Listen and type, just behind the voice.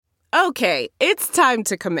Okay, it's time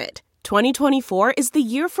to commit. 2024 is the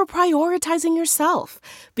year for prioritizing yourself.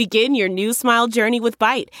 Begin your new smile journey with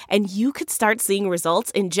Byte, and you could start seeing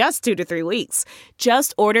results in just 2 to 3 weeks.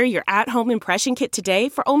 Just order your at-home impression kit today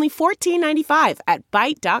for only $14.95 at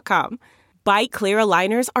Byte.com. Byte Clear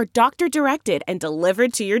aligners are doctor-directed and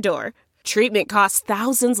delivered to your door. Treatment costs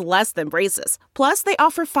thousands less than braces. Plus, they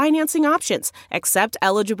offer financing options, accept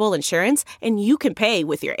eligible insurance, and you can pay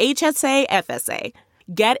with your HSA FSA.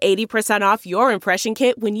 Get 80% off your impression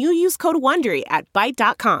kit when you use code WONDERY at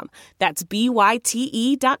Byte.com. That's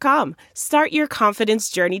BYTE.com. Start your confidence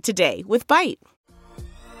journey today with Byte.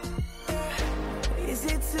 Is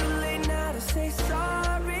it too late now to say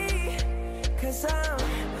sorry? 'Cause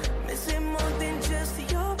I'm missing more than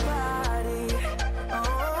just your body.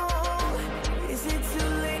 Oh, is it too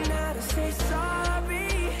late now to say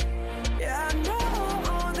sorry? Yeah, I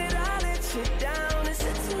know that I let you down. Is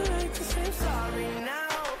it too late to say sorry now?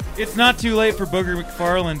 It's not too late for Booger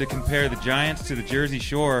McFarland to compare the Giants to the Jersey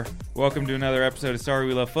Shore. Welcome to another episode of Sorry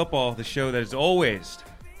We Love Football, the show that has always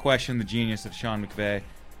questioned the genius of Sean McVay.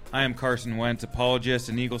 I am Carson Wentz, apologist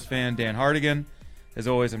and Eagles fan Dan Hardigan. As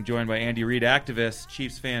always, I'm joined by Andy Reid activist,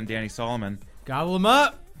 Chiefs fan Danny Solomon. Gobble them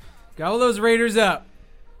up. Gobble those Raiders up.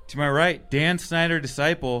 To my right, Dan Snyder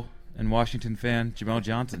disciple and Washington fan Jamel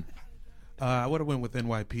Johnson. I would have went with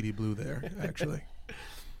NYPD Blue there, actually.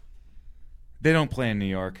 They don't play in New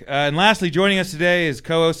York. And lastly, joining us today is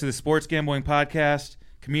co-host of the Sports Gambling Podcast,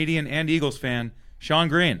 comedian and Eagles fan, Sean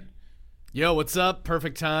Green. Yo, what's up?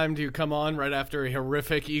 Perfect time to come on right after a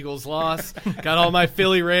horrific Eagles loss. Got all my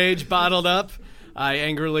Philly rage bottled up. I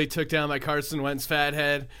angrily took down my Carson Wentz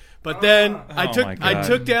fathead. But then I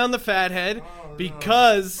took down the fathead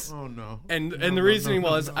because the reasoning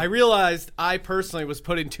was I realized I personally was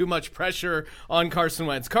putting too much pressure on Carson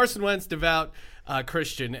Wentz. Carson Wentz, devout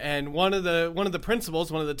Christian, and one of the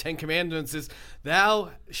principles, one of the 10 commandments is thou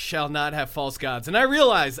shalt not have false gods. And I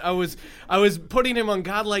realized I was putting him on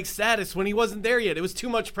godlike status when he wasn't there yet. It was too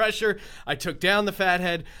much pressure. I took down the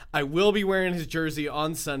fathead. I will be wearing his jersey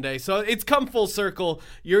on Sunday. So it's come full circle.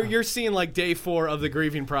 You're seeing like day 4 of the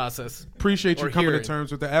grieving process. Appreciate you coming to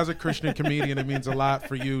terms with that. As a Christian comedian, it means a lot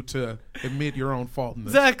for you to admit your own fault in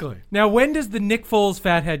this. Exactly. Now, when does the Nick Foles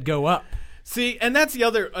fathead go up? See, and that's the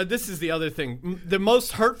other. This is the other thing. The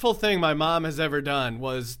most hurtful thing my mom has ever done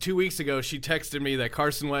was 2 weeks ago. She texted me that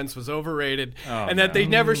Carson Wentz was overrated and that they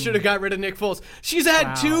never should have got rid of Nick Foles. She's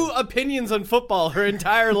had 2 opinions on football her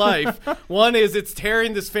entire life. One is it's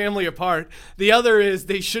tearing this family apart. The other is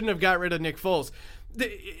they shouldn't have got rid of Nick Foles.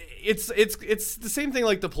 It's the same thing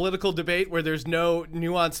like the political debate where there's no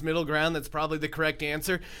nuanced middle ground that's probably the correct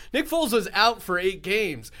answer. Nick Foles was out for 8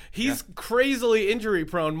 games. He's crazily injury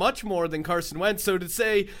prone, much more than Carson Wentz. So to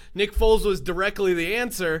say Nick Foles was directly the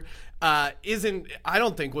answer I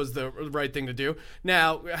don't think was the right thing to do.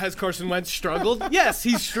 Now, has Carson Wentz struggled? Yes,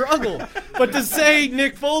 he's struggled. But to say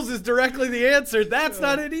Nick Foles is directly the answer, that's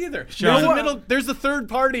not it either. There's a third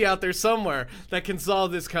party out there somewhere that can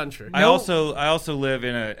solve this country. I also live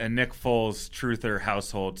in a Nick Foles truther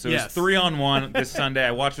household. So it's 3-on-1 this Sunday. I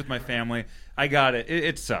watched with my family. I got it.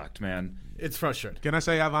 It sucked, man. It's frustrating. Can I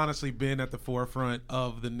say I've honestly been at the forefront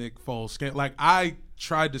of the Nick Foles scandal? Like, I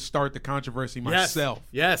tried to start the controversy myself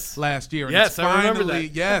last year. And I remember that.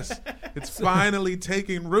 Yes, it's finally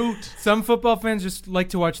taking root. Some football fans just like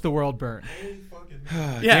to watch the world burn.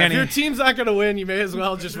 If your team's not going to win, you may as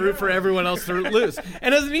well just root for everyone else to lose.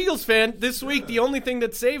 And as an Eagles fan, this week, the only thing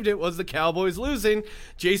that saved it was the Cowboys losing.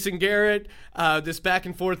 Jason Garrett, this back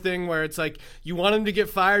and forth thing where it's like you want him to get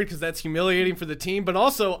fired because that's humiliating for the team. But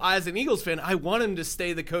also, as an Eagles fan, I want him to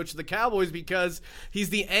stay the coach of the Cowboys because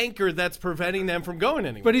he's the anchor that's preventing them from going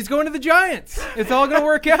anywhere. But he's going to the Giants. It's all going to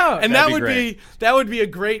work out. And that would be a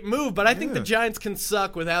great move. But I think the Giants can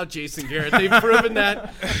suck without Jason Garrett. They've proven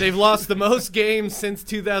that. They've lost the most games since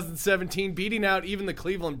 2017, beating out even the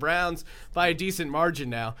Cleveland Browns by a decent margin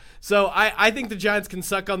now. So I think the Giants can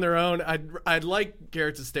suck on their own. I'd like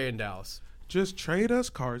Garrett to stay in Dallas. Just trade us,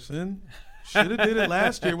 Carson. Should have did it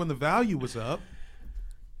last year when the value was up.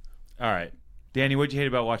 All right. Danny, what'd you hate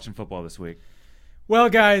about watching football this week? Well,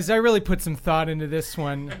 guys, I really put some thought into this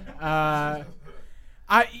one. I'll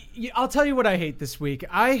tell you what I hate this week.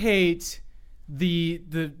 I hate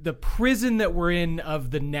the prison that we're in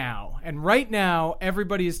of the now. And right now,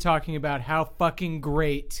 everybody is talking about how fucking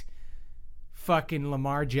great fucking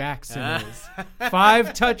Lamar Jackson is.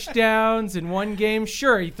 5 touchdowns in 1 game.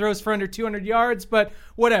 Sure, he throws for under 200 yards, but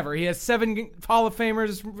whatever. He has 7 Hall of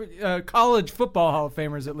Famers, college football Hall of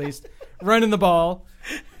Famers at least, running the ball.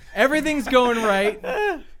 Everything's going right.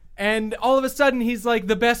 And all of a sudden, he's like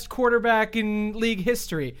the best quarterback in league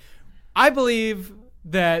history. I believe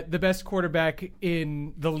that the best quarterback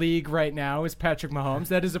in the league right now is Patrick Mahomes.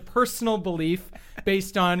 That is a personal belief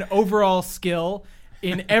based on overall skill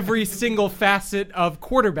in every single facet of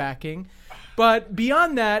quarterbacking. But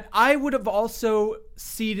beyond that, I would have also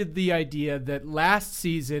seeded the idea that last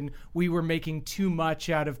season we were making too much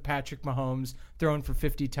out of Patrick Mahomes throwing for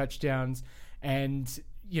 50 touchdowns and,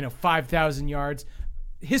 5,000 yards.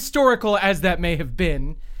 Historical as that may have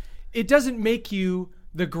been, it doesn't make you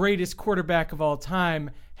the greatest quarterback of all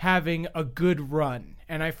time having a good run.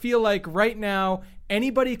 And I feel like right now,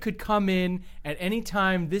 anybody could come in at any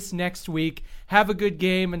time this next week, have a good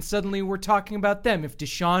game, and suddenly we're talking about them. If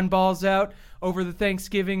Deshaun balls out over the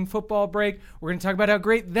Thanksgiving football break, we're going to talk about how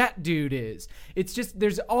great that dude is. It's just,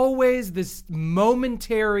 there's always this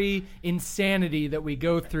momentary insanity that we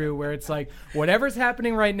go through where it's like, whatever's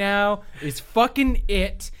happening right now is fucking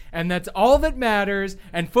it, and that's all that matters,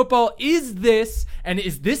 and football is this, and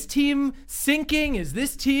is this team sinking? Is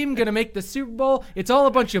this team going to make the Super Bowl? It's all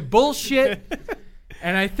a bunch of bullshit.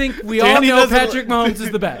 And I think we all know Patrick Mahomes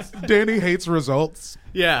is the best. Danny hates results.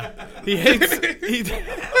 Yeah. He hates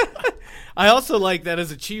I also like that as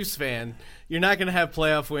a Chiefs fan, you're not going to have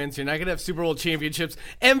playoff wins. You're not going to have Super Bowl championships.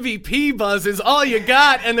 MVP buzz is all you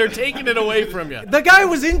got, and they're taking it away from you. The guy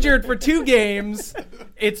was injured for 2 games.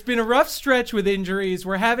 It's been a rough stretch with injuries.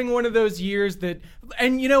 We're having one of those years that –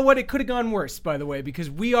 and you know what? It could have gone worse, by the way, because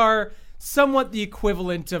we are – somewhat the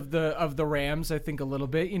equivalent of the Rams, I think, a little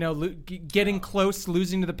bit. Getting close,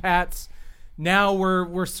 losing to the Pats. Now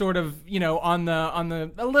we're sort of on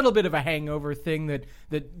the a little bit of a hangover thing that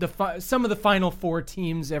some of the Final Four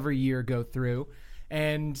teams every year go through,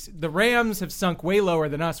 and the Rams have sunk way lower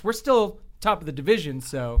than us. We're still top of the division,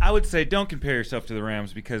 so I would say don't compare yourself to the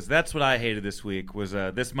Rams, because that's what I hated this week was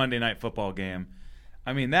this Monday Night Football game.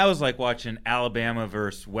 I mean, that was like watching Alabama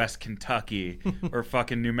versus West Kentucky or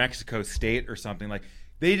fucking New Mexico State or something. Like,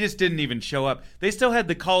 they just didn't even show up. They still had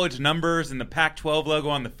the college numbers and the Pac-12 logo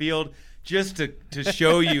on the field just to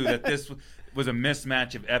show you that this was a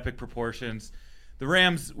mismatch of epic proportions. The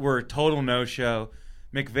Rams were a total no-show.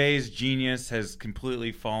 McVay's genius has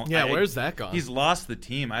completely fallen. Yeah, where's that gone? He's lost the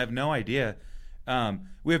team. I have no idea.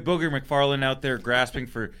 We have Booger McFarland out there grasping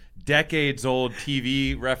for decades-old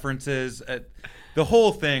TV references. The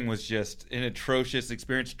whole thing was just an atrocious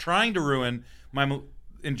experience, trying to ruin my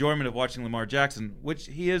enjoyment of watching Lamar Jackson, which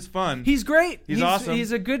he is fun. He's great. He's awesome.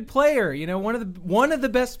 He's a good player. One of the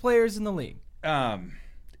best players in the league. And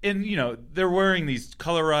they're wearing these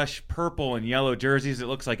Color Rush purple and yellow jerseys. It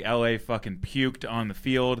looks like LA fucking puked on the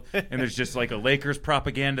field, and there's just like a Lakers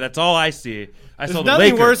propaganda. That's all I see. There's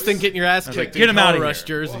nothing worse than getting your ass kicked get in him out Color of Rush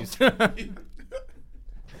here. jerseys.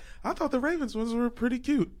 I thought the Ravens ones were pretty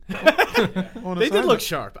cute. They did look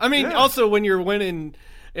sharp. I mean, also when you're winning,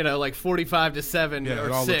 like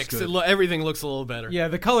 45-7 or 6, everything looks a little better. Yeah,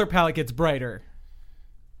 the color palette gets brighter.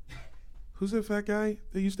 Who's that fat guy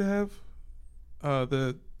they used to have?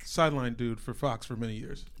 The sideline dude for Fox for many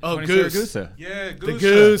years. Oh, Goose. Saragusa. Yeah, Goose. The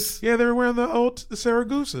Goose. Yeah, they were wearing the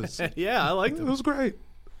Saragusas. Yeah, I liked It them. was great.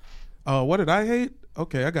 What did I hate?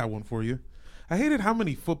 Okay, I got one for you. I hated how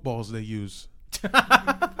many footballs they use.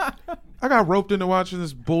 I got roped into watching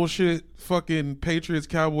this bullshit fucking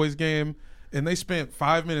Patriots-Cowboys game, and they spent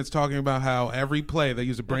 5 minutes talking about how every play they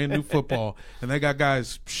use a brand new football, and they got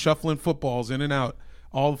guys shuffling footballs in and out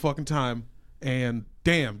all the fucking time, and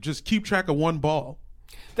damn, just keep track of one ball.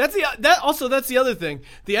 That's the other thing.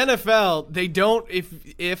 The NFL, they don't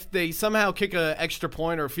if they somehow kick an extra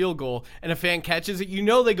point or a field goal and a fan catches it,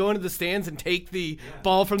 they go into the stands and take the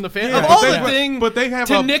ball from the fan. Yeah, of all the thing but they have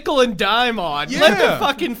to nickel and dime on. Yeah. Let the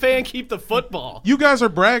fucking fan keep the football. You guys are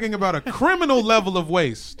bragging about a criminal level of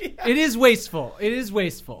waste. It is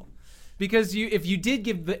wasteful. Because if you did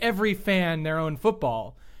give every fan their own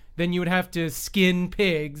football, then you would have to skin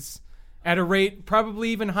pigs at a rate probably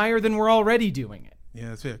even higher than we're already doing it. Yeah,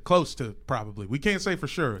 that's it. Close to probably. We can't say for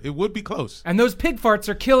sure. It would be close. And those pig farts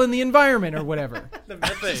are killing the environment or whatever. The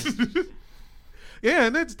methane. Yeah,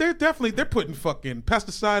 and they're putting fucking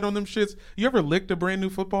pesticide on them shits. You ever licked a brand new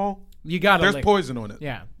football? You gotta There's lick. poison on it.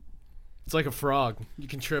 Yeah. It's like a frog. You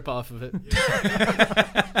can trip off of it.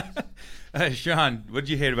 Sean, what did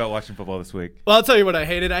you hate about watching football this week? Well, I'll tell you what I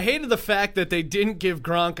hated. I hated the fact that they didn't give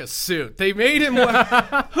Gronk a suit. They made him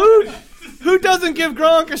Who doesn't give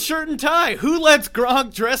Gronk a shirt and tie? Who lets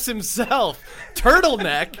Gronk dress himself?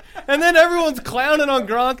 Turtleneck. And then everyone's clowning on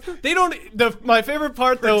Gronk. They don't. My favorite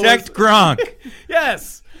part, though, Protect Gronk.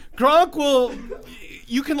 Yes. Gronk will.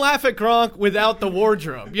 You can laugh at Gronk without the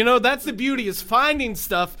wardrobe. That's the beauty, is finding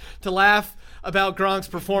stuff to laugh about Gronk's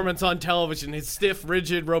performance on television. His stiff,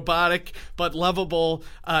 rigid, robotic, but lovable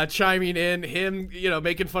chiming in, him,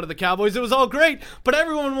 making fun of the Cowboys. It was all great, but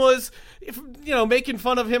everyone was, making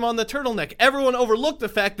fun of him on the turtleneck. Everyone overlooked the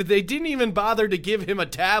fact that they didn't even bother to give him a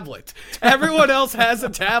tablet. Everyone else has a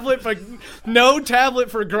tablet, but no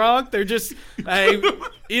tablet for Gronk. They're just, hey,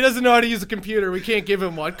 he doesn't know how to use a computer. We can't give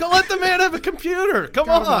him one. Go let the man have a computer. Come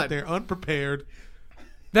Got him on. out there unprepared.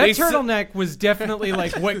 That turtleneck was definitely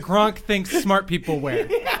like what Gronk thinks smart people wear.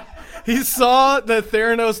 He saw the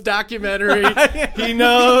Theranos documentary. He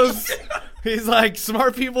knows. He's like,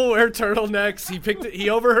 smart people wear turtlenecks. He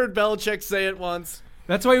overheard Belichick say it once.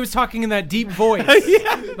 That's why he was talking in that deep voice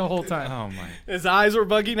the whole time. Oh my! His eyes were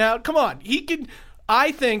bugging out. Come on, he can.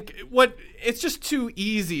 I think it's just too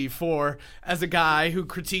easy for, as a guy who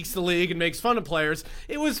critiques the league and makes fun of players,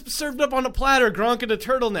 it was served up on a platter, Gronk in a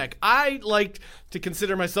turtleneck. I like to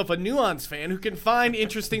consider myself a nuanced fan who can find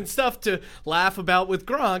interesting stuff to laugh about with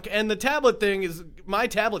Gronk, and the tablet thing is, my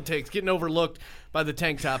tablet take's getting overlooked by the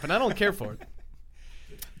tank top, and I don't care for it.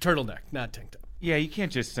 Turtleneck, not tank top. Yeah, you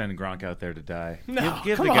can't just send Gronk out there to die. No,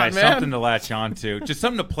 give come the guy on, man. something to latch on to. Just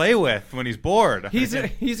something to play with when he's bored. He's a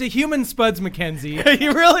human Spuds McKenzie, He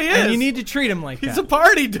really is. and you need to treat him like He's that. a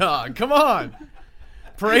party dog. Come on.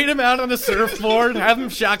 Parade him out on a surfboard, have him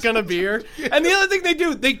shotgun a beer. And the other thing they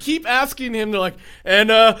do, they keep asking him, they're like,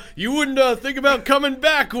 and you wouldn't think about coming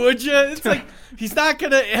back, would you? It's like, he's not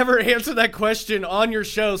going to ever answer that question on your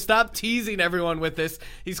show. Stop teasing everyone with this.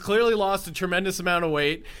 He's clearly lost a tremendous amount of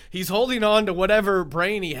weight. He's holding on to whatever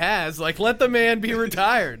brain he has. Like, let the man be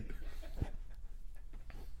retired.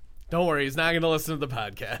 Don't worry, he's not going to listen to the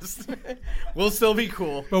podcast. We'll still be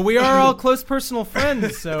cool. But we are all close personal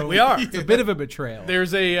friends, so We are. It's a bit of a betrayal.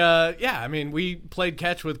 There's we played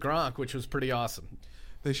catch with Gronk, which was pretty awesome.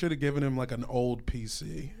 They should have given him like an old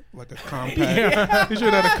PC, like a compact. He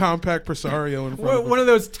should have had a compact Presario in front of him. One of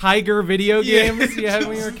those Tiger video games you had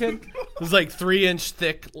when you were a kid. It was like 3-inch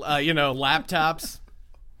thick, laptops.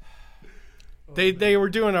 They were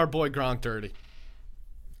doing our boy Gronk dirty.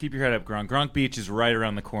 Keep your head up, Gronk. Gronk Beach is right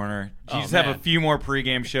around the corner. You Oh, just have a man. few more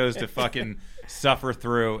pregame shows to fucking suffer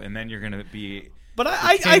through, and then you're gonna be. But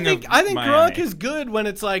I king think of Gronk Miami. is good when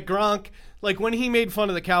it's like Gronk, like when he made fun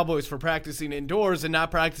of the Cowboys for practicing indoors and not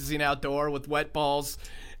practicing outdoor with wet balls.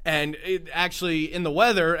 And it actually in the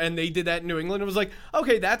weather, and they did that in New England. It was like,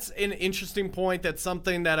 okay, that's an interesting point. That's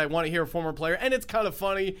something that I want to hear a former player. And it's kind of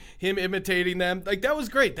funny, him imitating them. Like, that was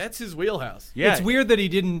great. That's his wheelhouse. Yeah, It's weird that he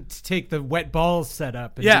didn't take the wet balls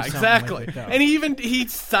setup. And Yeah, do something exactly. Like it, though. And he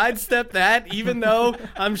sidestepped that, even though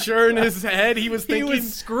I'm sure in his head he was he thinking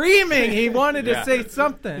was screaming. He wanted to Yeah. say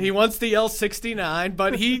something. he wants to yell 69,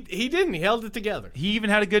 but he didn't. He held it together. He even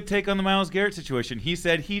had a good take on the Myles Garrett situation. He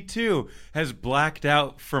said he too has blacked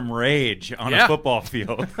out from rage on Yeah. a football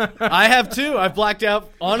field. I have too. I've blacked out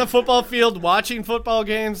on a football field watching football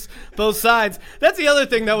games, both sides. That's the other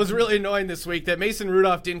thing that was really annoying this week, that Mason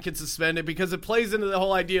Rudolph didn't get suspended, because it plays into the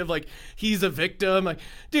whole idea of like he's a victim. Like,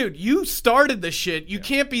 dude, you started the shit. You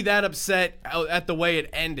can't be that upset at the way it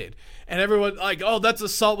ended. And everyone like, oh, that's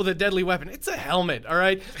assault with a deadly weapon. It's a helmet, all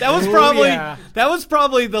right. That was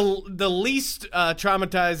probably the least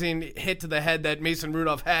traumatizing hit to the head that Mason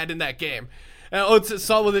Rudolph had in that game. It's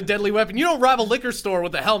assault with a deadly weapon. You don't rob a liquor store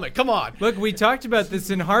with a helmet. Come on. Look, we talked about this,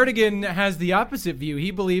 and Hardigan has the opposite view.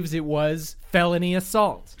 He believes it was felony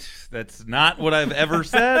assault. That's not what I've ever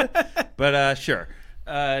said, but sure.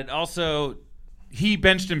 Also, he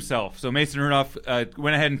benched himself. So Mason Rudolph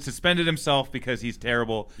went ahead and suspended himself because he's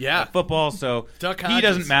terrible at football. So Duck he Hodges.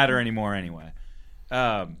 doesn't matter anymore anyway.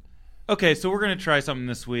 Okay, so we're going to try something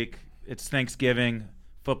this week. It's Thanksgiving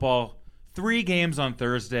football. 3 games on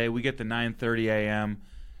Thursday. We get the 9:30 a.m.,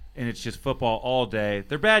 and it's just football all day.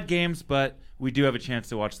 They're bad games, but we do have a chance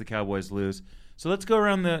to watch the Cowboys lose. So let's go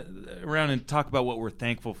around and talk about what we're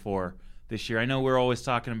thankful for this year. I know we're always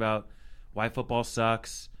talking about why football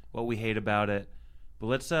sucks, what we hate about it, but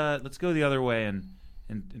let's go the other way and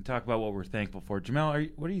talk about what we're thankful for. Jamel,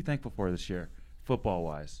 what are you thankful for this year,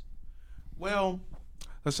 football-wise? Well,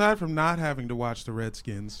 aside from not having to watch the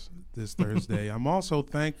Redskins this Thursday, I'm also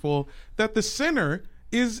thankful that the center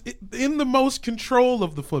is in the most control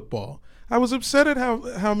of the football. I was upset at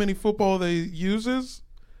how many football they uses,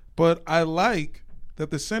 but I like that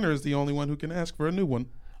the center is the only one who can ask for a new one.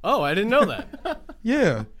 Oh, I didn't know that.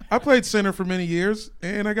 Yeah, I played center for many years,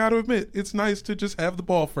 and I got to admit, it's nice to just have the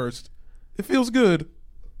ball first. It feels good.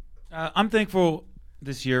 I'm thankful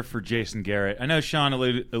this year for Jason Garrett. I know Sean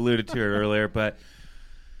alluded to it earlier, but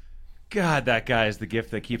God, that guy is the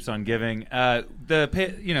gift that keeps on giving.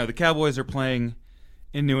 The Cowboys are playing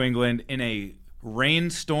in New England in a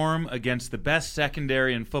rainstorm against the best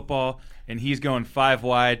secondary in football, and he's going 5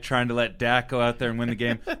 wide, trying to let Dak go out there and win the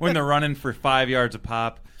game when they're running for 5 yards a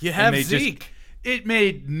pop. You have Zeke. It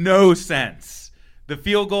made no sense. The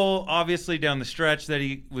field goal, obviously, down the stretch, that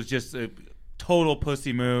he was just a total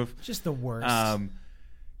pussy move. Just the worst.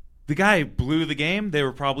 The guy blew the game. They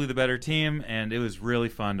were probably the better team, and it was really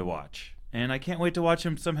fun to watch. And I can't wait to watch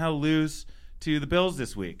him somehow lose to the Bills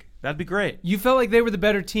this week. That'd be great. You felt like they were the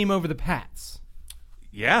better team over the Pats.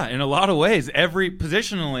 Yeah, in a lot of ways.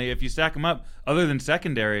 Positionally, if you stack them up, other than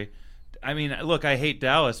secondary, I mean, look, I hate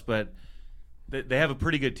Dallas, but they have a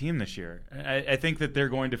pretty good team this year. I think that they're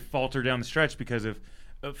going to falter down the stretch because of,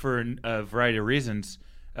 for a variety of reasons,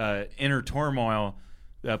 inner turmoil.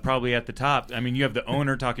 Probably at the top. I mean, you have the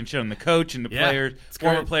owner talking shit on the coach and the players,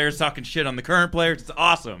 former players talking shit on the current players. It's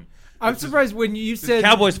awesome. I'm surprised when you said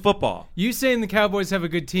Cowboys football. You saying the Cowboys have a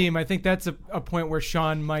good team, I think that's a point where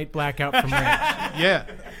Sean might black out from rage. Yeah.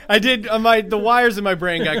 I did. The wires in my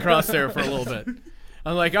brain got crossed there for a little bit.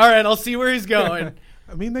 I'm like, all right, I'll see where he's going.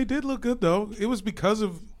 I mean, they did look good, though. It was because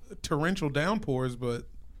of torrential downpours, but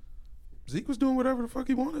Zeke was doing whatever the fuck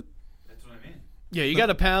he wanted. Yeah, you got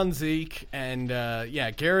to pound Zeke, and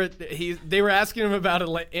Garrett. They were asking him about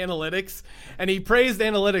analytics, and he praised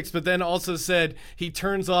analytics, but then also said he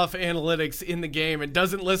turns off analytics in the game and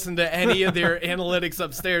doesn't listen to any of their analytics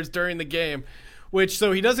upstairs during the game.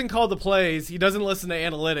 So he doesn't call the plays, he doesn't listen to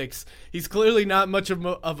analytics. He's clearly not much of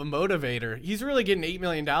a motivator. He's really getting $8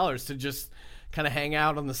 million to just kind of hang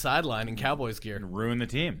out on the sideline in Cowboys gear and ruin the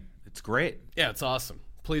team. It's great. Yeah, it's awesome.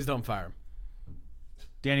 Please don't fire him.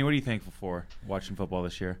 Danny, what are you thankful for watching football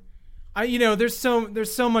this year? There's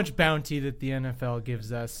so much bounty that the NFL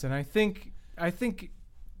gives us, and I think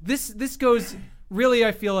this goes really,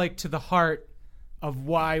 I feel like, to the heart of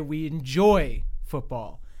why we enjoy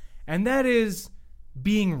football, and that is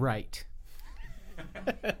being right.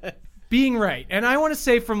 Being right. And I want to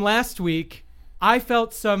say from last week, I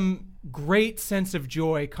felt some great sense of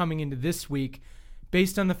joy coming into this week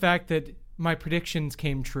based on the fact that my predictions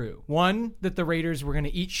came true. One, that the Raiders were going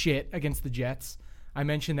to eat shit against the Jets. I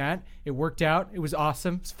mentioned that. It worked out. It was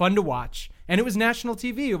awesome. It's fun to watch. And it was national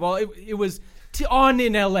TV. Well, it was on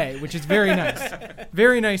in L.A., which is very nice.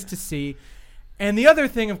 Very nice to see. And the other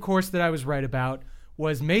thing, of course, that I was right about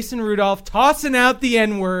was Mason Rudolph tossing out the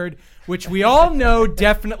N-word, which we all know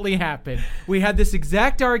definitely happened. We had this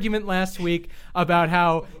exact argument last week about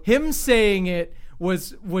how him saying it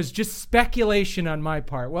was just speculation on my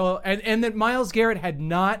part. Well, and that Myles Garrett had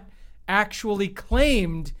not actually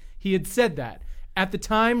claimed he had said that. At the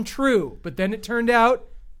time, true. But then it turned out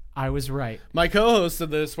I was right. My co-host of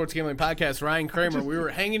the Sports Gambling Podcast, Ryan Kramer, we were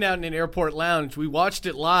hanging out in an airport lounge. We watched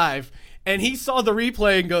it live, and he saw the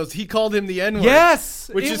replay and goes, he called him the N-word. Yes!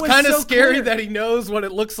 Which is kind of so scary clear that he knows what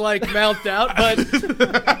it looks like mouthed out, but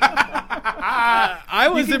I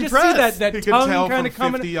was impressed. Just see that tongue kind of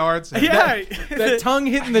coming 50 yards. Yeah. that tongue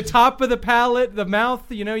hitting the top of the palate, the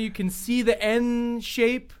mouth, you can see the N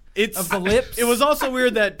shape. Of the lips. It was also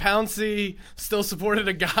weird that Pouncey still supported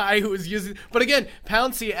a guy who was using. But again,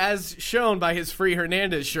 Pouncey, as shown by his Free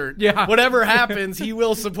Hernandez shirt, whatever happens, he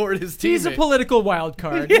will support his team. He's a political wild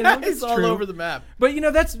card. He's all over the map. But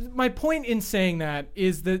that's my point in saying that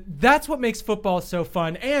is that's what makes football so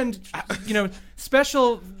fun. And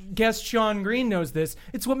special guest Sean Green knows this.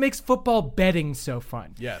 It's what makes football betting so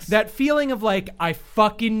fun. Yes, that feeling of like I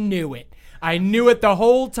fucking knew it. I knew it the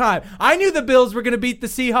whole time. I knew the Bills were going to beat the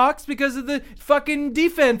Seahawks because of the fucking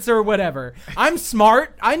defense or whatever. I'm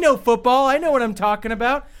smart. I know football. I know what I'm talking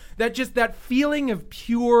about. That feeling of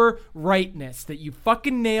pure rightness, that you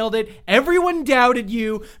fucking nailed it. Everyone doubted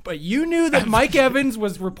you, but you knew that Mike Evans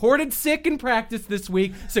was reported sick in practice this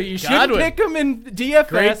week, so you shouldn't pick him in DFS.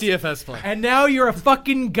 Great DFS play. And now you're a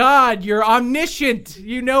fucking god. You're omniscient.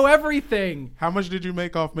 You know everything. How much did you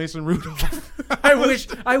make off Mason Rudolph? I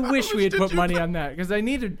wish we had put money on that because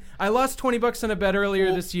I lost $20 on a bet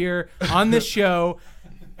earlier this year on this show,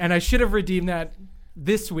 and I should have redeemed that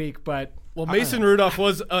this week, but. Well, Mason Rudolph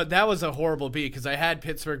was that was a horrible beat because I had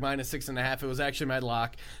Pittsburgh -6.5. It was actually my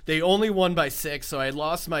lock. They only won by 6, so I had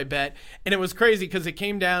lost my bet, and it was crazy because it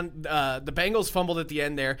came down. The Bengals fumbled at the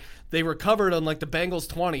end there. They recovered on like the Bengals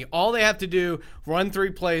 20. All they have to do, run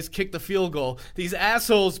 3 plays, kick the field goal. These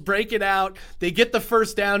assholes break it out. They get the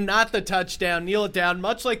first down, not the touchdown, kneel it down,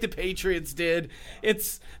 much like the Patriots did.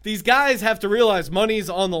 These guys have to realize money's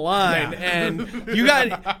on the line, and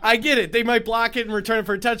I get it. They might block it and return it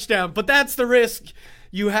for a touchdown, but that's the risk.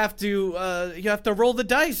 You have to roll the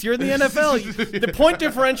dice. You're in the NFL. The point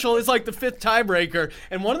differential is like the 5th tiebreaker,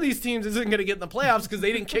 and one of these teams isn't going to get in the playoffs because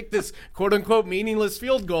they didn't kick this quote unquote meaningless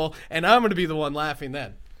field goal, and I'm going to be the one laughing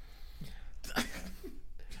then.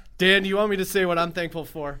 Dan, do you want me to say what I'm thankful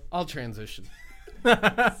for? I'll transition. Take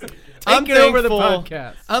it over the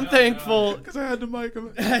podcast. I'm thankful Because I had to mic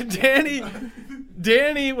him.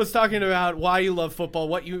 Danny was talking about why you love football,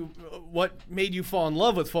 what made you fall in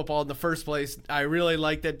love with football in the first place. I really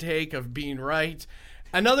like that take of being right.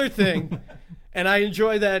 Another thing, and I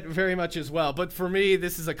enjoy that very much as well, but for me,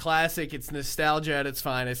 this is a classic. It's nostalgia at its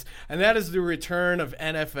finest, and that is the return of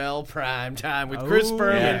NFL Prime Time with Chris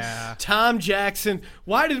Berman, yeah. Tom Jackson.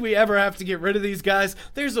 Why did we ever have to get rid of these guys?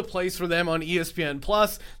 There's a place for them on ESPN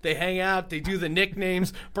Plus. They hang out. They do the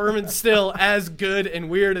nicknames. Berman's still as good and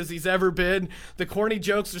weird as he's ever been. The corny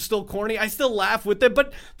jokes are still corny. I still laugh with them,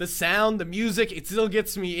 but the sound, the music, it still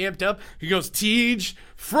gets me amped up. He goes, Teej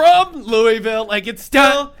from Louisville. Like, it's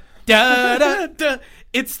still... Da, da, da.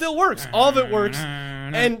 It still works. All of it works.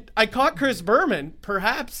 And I caught Chris Berman.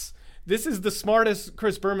 Perhaps this is the smartest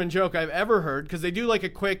Chris Berman joke I've ever heard, because they do like a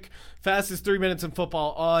quick fastest 3 minutes in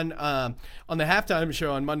football on the halftime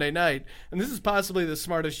show on Monday night. And this is possibly the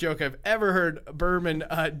smartest joke I've ever heard Berman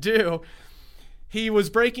do. He was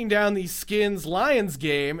breaking down the Skins-Lions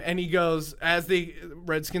game, and he goes, as the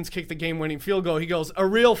Redskins kick the game-winning field goal, he goes, a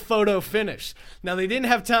real photo finish. Now, they didn't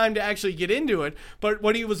have time to actually get into it, but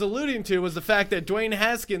what he was alluding to was the fact that Dwayne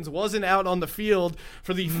Haskins wasn't out on the field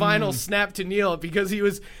for the final snap to kneel because he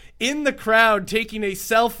was in the crowd taking a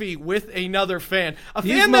selfie with another fan.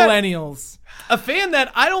 These millennials. A fan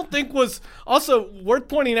that I don't think was also worth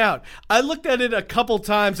pointing out. I looked at it a couple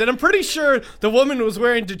times, and I'm pretty sure the woman was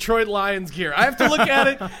wearing Detroit Lions gear. I have to look at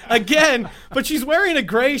it again, but she's wearing a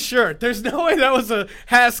gray shirt. There's no way that was a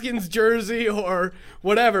Haskins jersey or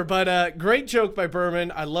whatever, but great joke by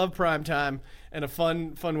Berman. I love primetime. And a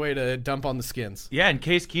fun way to dump on the Skins. Yeah, and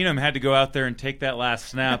Case Keenum had to go out there and take that last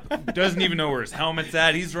snap. Doesn't even know where his helmet's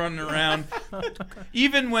at. He's running around.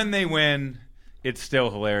 Even when they win, it's still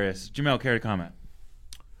hilarious. Jamel, care to comment?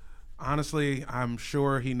 Honestly, I'm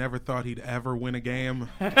sure he never thought he'd ever win a game.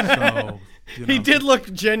 So, He did look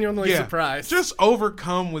genuinely surprised. Just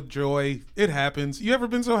overcome with joy. It happens. You ever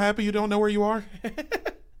been so happy you don't know where you are?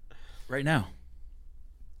 Right now.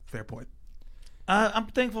 Fair point. I'm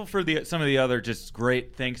thankful for some of the other just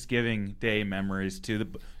great Thanksgiving Day memories too.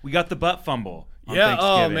 We got the butt fumble on Thanksgiving.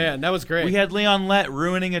 Oh man, that was great. We had Leon Lett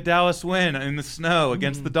ruining a Dallas win in the snow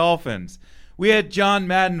against the Dolphins. We had John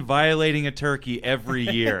Madden violating a turkey every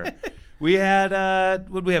year. We had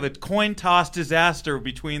a coin toss disaster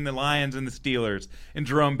between the Lions and the Steelers, and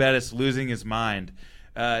Jerome Bettis losing his mind.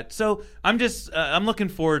 So I'm looking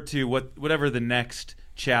forward to whatever the next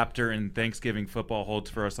chapter in Thanksgiving football holds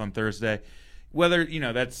for us on Thursday. Whether,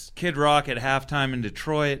 that's Kid Rock at halftime in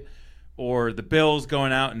Detroit, or the Bills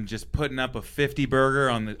going out and just putting up a 50 burger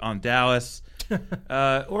on Dallas,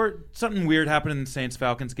 or something weird happening in the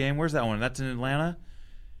Saints-Falcons game. Where's that one? That's in Atlanta?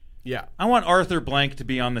 Yeah. I want Arthur Blank to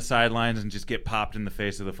be on the sidelines and just get popped in the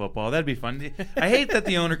face of the football. That'd be fun. I hate that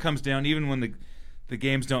the owner comes down even when the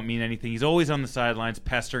games don't mean anything. He's always on the sidelines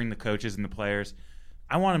pestering the coaches and the players.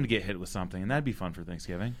 I want him to get hit with something, and that'd be fun for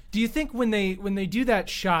Thanksgiving. Do you think when they do that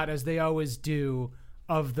shot, as they always do,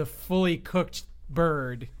 of the fully cooked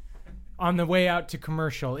bird on the way out to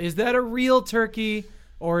commercial, is that a real turkey,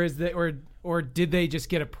 or did they just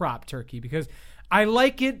get a prop turkey? Because I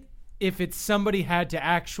like it if it's somebody had to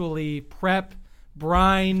actually prep,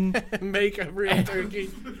 brine, make a real turkey,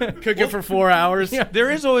 cook it for 4 hours. Yeah.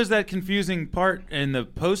 There is always that confusing part in the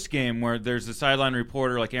post game where there's a sideline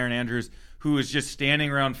reporter like Aaron Andrews who is just standing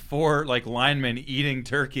around 4 linemen eating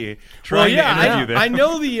turkey, trying to interview them. I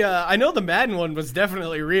know the Madden one was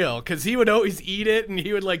definitely real because he would always eat it and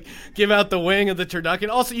he would give out the wing of the turducken.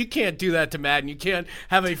 Also, you can't do that to Madden. You can't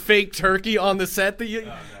have a fake turkey on the set that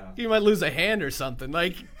you might lose a hand or something.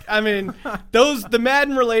 The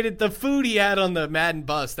Madden related, the food he had on the Madden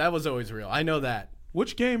bus, that was always real. I know that.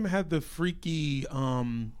 Which game had the freaky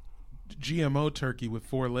GMO turkey with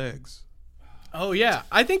 4 legs? Oh yeah,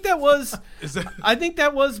 I think that was. I think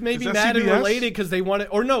that was maybe Madden CBS? related because they wanted,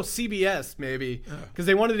 or no, CBS maybe because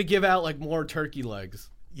they wanted to give out more turkey legs.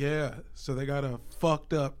 Yeah, so they got a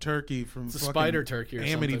fucked up turkey from It's a spider turkey or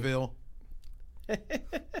Amityville.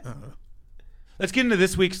 Let's get into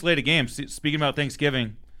this week's slate of games. Speaking about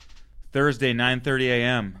Thanksgiving, Thursday, 9:30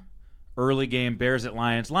 a.m. Early game, Bears at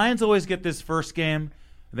Lions. Lions always get this first game.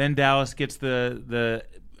 Then Dallas gets the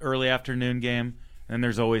early afternoon game. And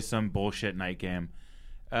there's always some bullshit night game.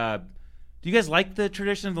 Do you guys like the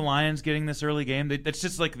tradition of the Lions getting this early game? That's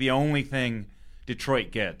just the only thing Detroit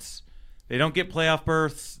gets. They don't get playoff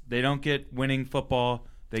berths. They don't get winning football.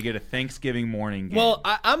 They get a Thanksgiving morning game. Well,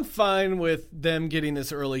 I'm fine with them getting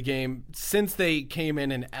this early game since they came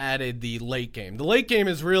in and added the late game. The late game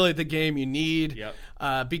is really the game you need.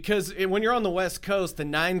 Yep. Because when you're on the West Coast, the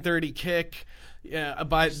 9:30 kick,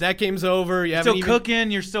 by that game's over. You still cooking.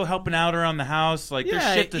 You're still helping out around the house. Like there's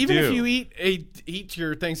shit to even do. if you eat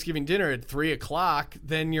your Thanksgiving dinner at 3:00,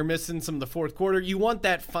 then you're missing some of the fourth quarter. You want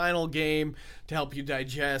that final game to help you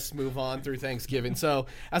digest, move on through Thanksgiving. So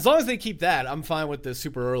as long as they keep that, I'm fine with the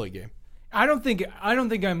super early game. I don't think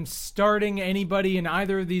I'm starting anybody in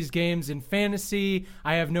either of these games in fantasy.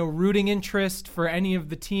 I have no rooting interest for any of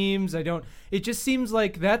the teams. It just seems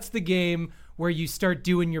like that's the game where you start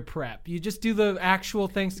doing your prep. You just do the actual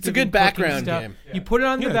Thanksgiving. It's a good cooking background stuff. game. You put it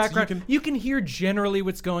on the Yeah, background. You can hear generally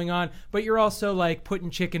what's going on, but you're also like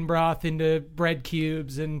putting chicken broth into bread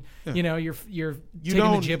cubes, and you're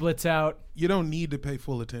taking the giblets out. You don't need to pay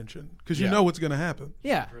full attention because you know what's going to happen.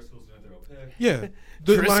 Yeah. Yeah.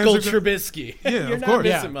 The Driscoll Lions are Trubisky. Yeah, You're of not course.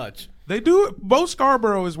 missing Yeah. much. They do it. Bo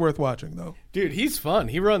Scarborough is worth watching, though. Dude, he's fun.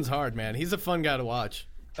 He runs hard, man. He's a fun guy to watch.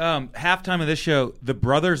 Halftime of this show, the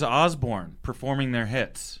brothers Osborne performing their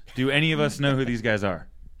hits. Do any of us know who these guys are?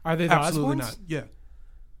 Are they the Absolutely Osbournes? not. Yeah.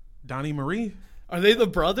 Donnie Marie. Are they the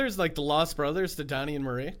brothers, like the Lost Brothers to Donnie and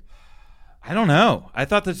Marie? I don't know. I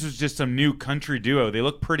thought this was just some new country duo. They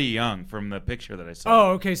look pretty young from the picture that I saw.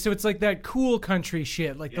 Oh, okay. So it's like that cool country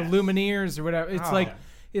shit, like the Lumineers or whatever.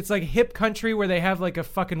 It's like hip country where they have like a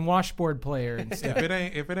fucking washboard player and stuff.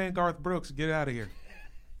 If it ain't Garth Brooks, get out of here.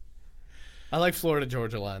 I like Florida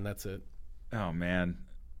Georgia line. That's it. Oh man,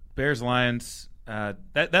 Bears Lions.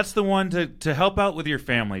 That's the one to help out with your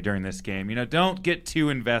family during this game. Don't get too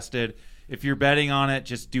invested. If you're betting on it,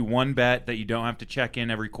 just do one bet that you don't have to check in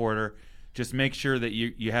every quarter. Just make sure that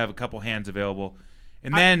you have a couple hands available,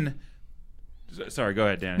 and then. Sorry, go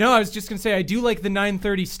ahead, Danny. No, I was just gonna say I do like the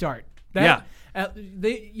 9:30 start.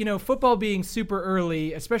 Football being super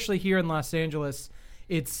early, especially here in Los Angeles,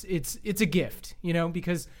 it's a gift,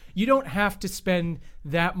 because you don't have to spend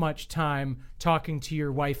that much time talking to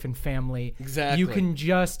your wife and family. Exactly. You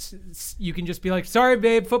can just be like, "Sorry,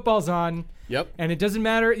 babe, football's on." Yep. And it doesn't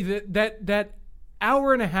matter that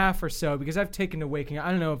hour and a half or so, because I've taken to waking up.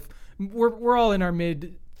 I don't know if we're all in our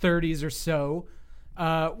mid 30s or so.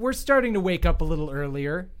 We're starting to wake up a little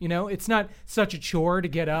earlier. It's not such a chore to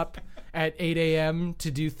get up at 8 a.m. to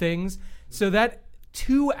do things. So that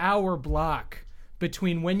 2-hour block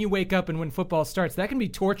between when you wake up and when football starts, that can be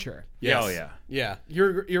torture. Yes. Oh, yeah. Yeah,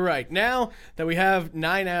 you're right. Now that we have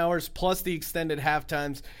 9 hours plus the extended half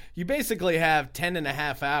times, you basically have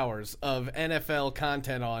 10.5 hours of NFL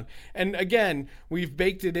content on. And again, we've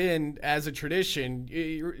baked it in as a tradition.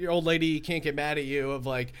 Your old lady can't get mad at you of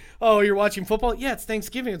like, oh, you're watching football? Yeah, it's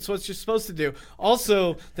Thanksgiving. It's what you're supposed to do.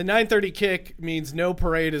 Also, the 9:30 kick means no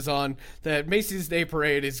parade is on. The Macy's Day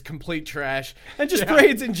Parade is complete trash. And just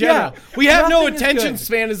parades in general. Yeah. We have no Nothing is attention good.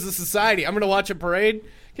 span as a society. I'm going to watch a parade.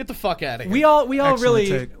 Get the fuck out of here. We all Excellent really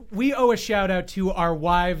take. we owe a shout out to our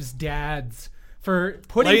wives' dads for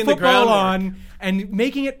putting Laying the football groundwork. on and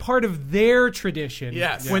making it part of their tradition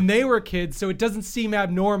Yes. when they were kids, so it doesn't seem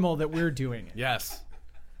abnormal that we're doing it. Yes.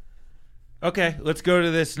 Okay, let's go to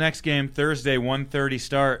this next game. Thursday, 1:30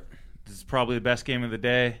 start. This is probably the best game of the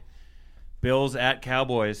day. Bills at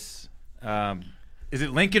Cowboys. Is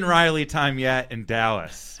it Lincoln Riley time yet in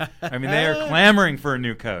Dallas? I mean, they are clamoring for a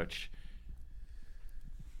new coach.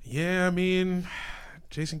 Yeah, I mean,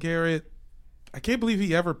 Jason Garrett, I can't believe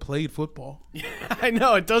he ever played football. I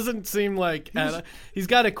know. It doesn't seem like he's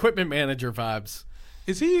got equipment manager vibes.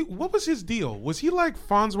 What was his deal? Was he like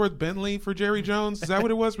Farnsworth Bentley for Jerry Jones? Is that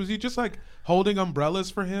what it was? Was he just like holding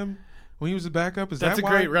umbrellas for him when he was a backup? That's that a why?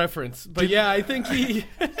 great reference. But yeah, I think he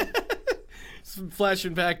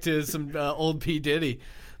flashing back to some old P. Diddy.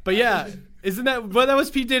 But yeah, isn't that? Well, that was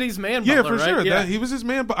P. Diddy's man. Yeah, butler, for right? sure. Yeah. He was his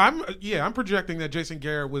man. But I'm projecting that Jason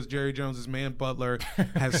Garrett was Jerry Jones's man butler.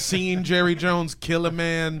 Has seen Jerry Jones kill a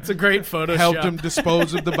man. It's a great Photoshop. Helped him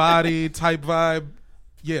dispose of the body type vibe.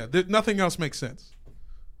 Yeah, nothing else makes sense.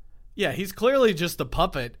 Yeah, he's clearly just a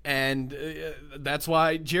puppet, and that's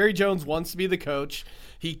why Jerry Jones wants to be the coach.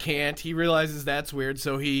 He can't. He realizes that's weird,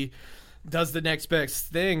 so he does the next best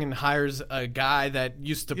thing and hires a guy that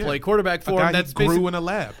used to play quarterback for a guy him. That's he grew basic- in a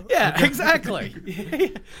lab. Yeah,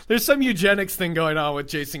 exactly. There's some eugenics thing going on with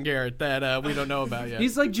Jason Garrett that we don't know about yet.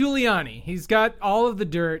 He's like Giuliani. He's got all of the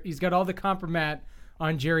dirt. He's got all the compromat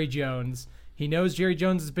on Jerry Jones. He knows Jerry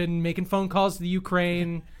Jones has been making phone calls to the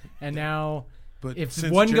Ukraine, and now But if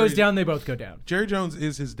since one goes Jerry- down, they both go down. Jerry Jones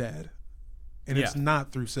is his dad, and it's Yeah.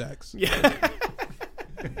 not through sex.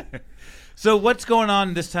 So what's going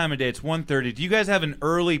on this time of day? It's 1:30. Do you guys have an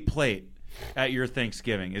early plate at your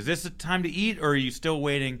Thanksgiving? Is this a time to eat, or are you still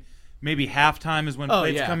waiting? Maybe halftime is when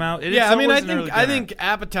plates come out. I think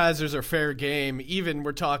appetizers are fair game. Even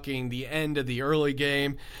we're talking the end of the early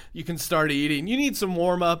game, you can start eating. You need some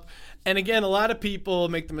warm up. And again, a lot of people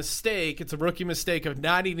make the mistake, it's a rookie mistake, of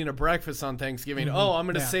not eating a breakfast on Thanksgiving. Oh, I'm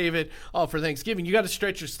going to save it for Thanksgiving. You got to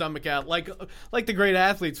stretch your stomach out like the great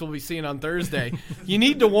athletes we'll be seeing on Thursday. You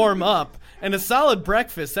need to warm up. And a solid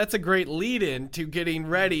breakfast, that's a great lead-in to getting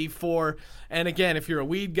ready for – and again, if you're a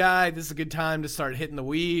weed guy, this is a good time to start hitting the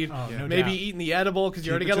weed. Maybe eating the edible because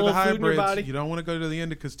you already got a little food in your body. You don't want to go to the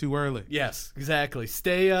indicas too early. Yes, exactly.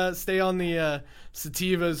 Stay on the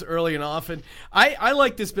sativas early and often. I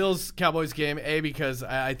like this Bills-Cowboys game, because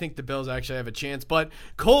I think the Bills actually have a chance. But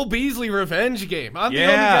Cole Beasley revenge game. I'm the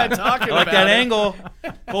only guy talking about it. I like that angle.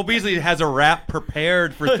 Cole Beasley has a rap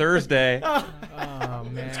prepared for Thursday. Oh,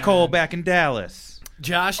 man. It's Cole back in Dallas.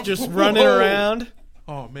 Josh just running around.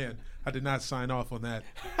 Oh, man. I did not sign off on that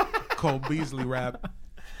Cole Beasley rap.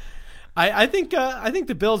 I think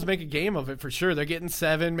the Bills make a game of it for sure. They're getting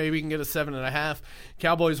 7. Maybe we can get a 7.5.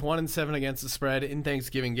 Cowboys 1-7 against the spread in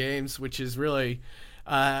Thanksgiving games, which is really,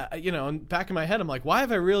 in the back of my head, I'm like, why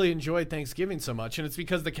have I really enjoyed Thanksgiving so much? And it's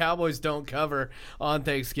because the Cowboys don't cover on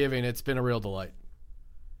Thanksgiving. It's been a real delight.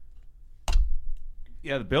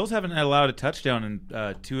 Yeah, the Bills haven't allowed a touchdown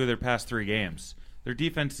in 2 of their past 3 games. Their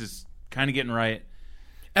defense is kind of getting right.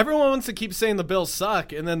 Everyone wants to keep saying the Bills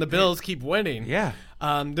suck, and then the Bills keep winning. Yeah.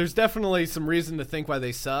 There's definitely some reason to think why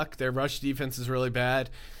they suck. Their rush defense is really bad.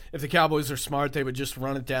 If the Cowboys are smart, they would just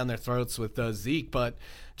run it down their throats with Zeke. But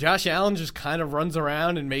Josh Allen just kind of runs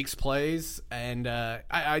around and makes plays. And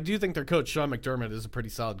I do think their coach, Sean McDermott, is a pretty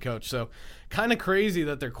solid coach. So kind of crazy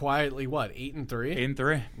that they're quietly, 8-3?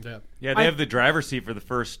 8-3. Yeah. Yeah, they have the driver's seat for the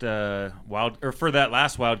first for that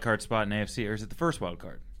last wild card spot in AFC. Or is it the first wild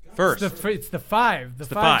card? First. It's the 5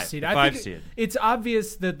 seed. I think it's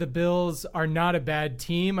obvious that the Bills are not a bad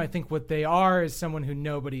team. I think what they are is someone who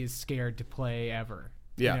nobody is scared to play ever.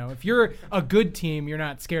 Yeah. If you're a good team, you're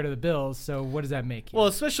not scared of the Bills. So what does that make you? Well,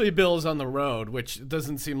 especially Bills on the road, which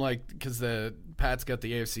doesn't seem like, because the Pats got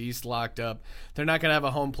the AFC East locked up, they're not going to have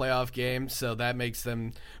a home playoff game, so that makes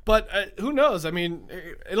them. But who knows? I mean,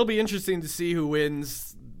 it'll be interesting to see who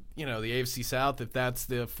wins. The AFC South, if that's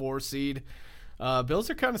the 4 seed. Bills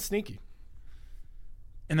are kind of sneaky.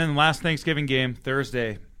 And then the last Thanksgiving game,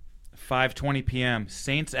 Thursday, 5:20 p.m.,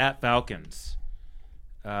 Saints at Falcons.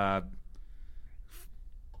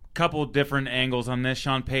 Couple different angles on this.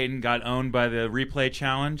 Sean Payton got owned by the replay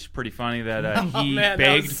challenge. Pretty funny that he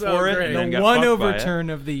begged for it. And then the got one fucked by overturn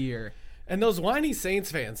of the year. And those whiny Saints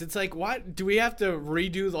fans, it's like, what? Do we have to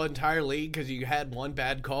redo the entire league because you had one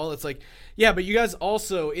bad call? It's like, yeah, but you guys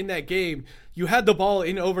also, in that game, you had the ball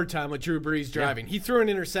in overtime with Drew Brees driving. Yeah. He threw an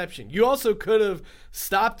interception. You also could have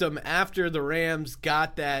stopped him after the Rams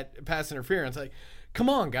got that pass interference. Like, come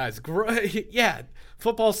on, guys. Yeah,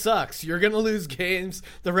 football sucks. You're going to lose games.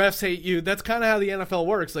 The refs hate you. That's kind of how the NFL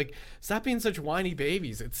works. Like, stop being such whiny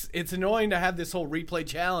babies. It's annoying to have this whole replay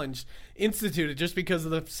challenge instituted just because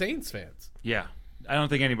of the Saints fans. Yeah. I don't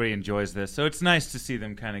think anybody enjoys this. So it's nice to see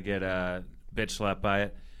them kind of get bitch slapped by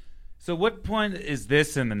it. So what point is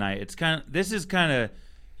this in the night? This is kind of,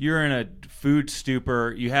 you're in a food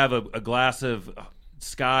stupor. You have a glass of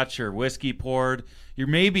scotch or whiskey poured. You're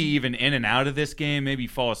maybe even in and out of this game. Maybe you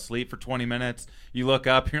fall asleep for 20 minutes. You look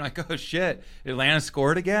up, you're like, oh shit, Atlanta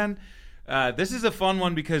scored again. This is a fun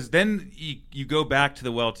one because then you go back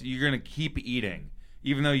to you're going to keep eating,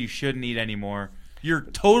 even though you shouldn't eat anymore. You're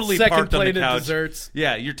totally parked on the couch. Desserts.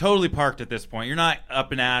 Yeah, you're totally parked at this point. You're not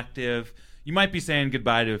up and active. You might be saying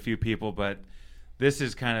goodbye to a few people, but this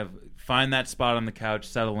is kind of find that spot on the couch,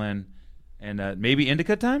 settle in, and maybe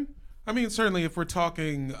indica time? I mean, certainly if we're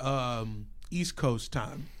talking East Coast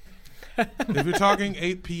time. If you're talking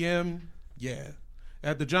 8 p.m., yeah.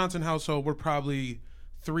 At the Johnson household, we're probably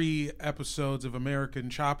 3 episodes of American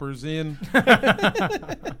Choppers in.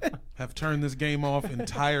 Have turned this game off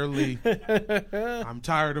entirely. I'm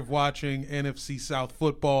tired of watching NFC South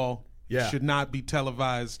football. Yeah. Should not be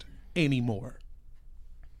televised anymore.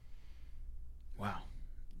 Wow.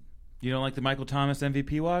 You don't like the Michael Thomas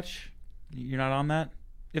MVP watch? You're not on that?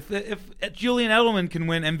 If Julian Edelman can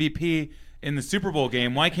win MVP in the Super Bowl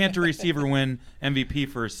game, why can't a receiver win MVP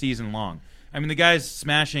for a season long? I mean, the guy's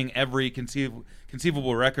smashing every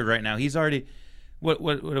conceivable record right now. He's already what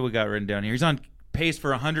do we got written down here? He's on pace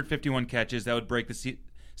for 151 catches. That would break the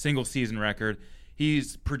single season record.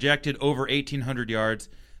 He's projected over 1,800 yards.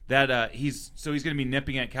 That he's going to be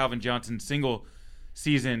nipping at Calvin Johnson's single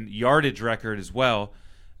season yardage record as well.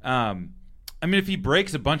 I mean, if he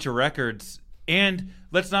breaks a bunch of records And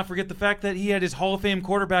let's not forget the fact that he had his Hall of Fame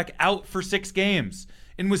quarterback out for 6 games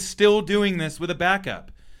and was still doing this with a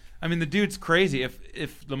backup. I mean, the dude's crazy.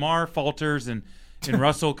 If Lamar falters and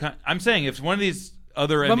Russell, I'm saying if one of these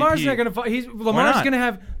other Lamar's MVP, not going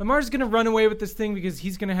to Lamar's going to run away with this thing because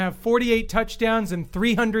he's going to have 48 touchdowns and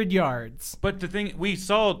 300 yards. But the thing we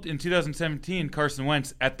saw in 2017, Carson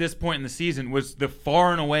Wentz at this point in the season was the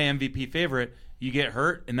far and away MVP favorite. You get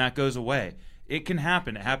hurt and that goes away. It can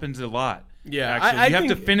happen. It happens a lot. Yeah, actually, I you have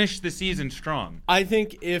think, to finish the season strong. I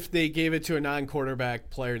think if they gave it to a non-quarterback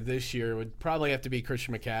player this year, it would probably have to be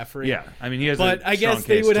Christian McCaffrey. Yeah, I mean he has. But I guess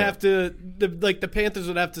they case would too. have to, the Panthers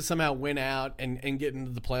would have to somehow win out and get into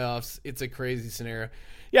the playoffs. It's a crazy scenario.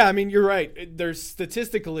 Yeah, I mean you're right. There's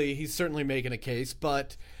statistically he's certainly making a case,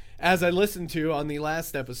 but as I listened to on the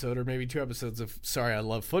last episode, or maybe 2 episodes of Sorry I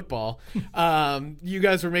Love Football, you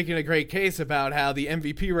guys were making a great case about how the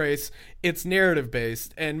MVP race, it's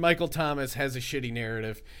narrative-based, and Michael Thomas has a shitty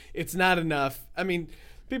narrative. It's not enough. I mean,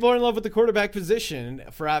 people are in love with the quarterback position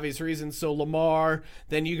for obvious reasons. So Lamar,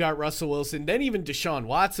 then you got Russell Wilson, then even Deshaun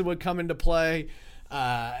Watson would come into play.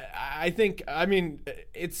 I think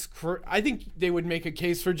they would make a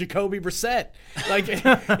case for Jacoby Brissett. Like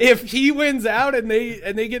if he wins out and they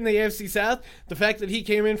get in the AFC South, the fact that he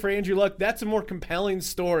came in for Andrew Luck, that's a more compelling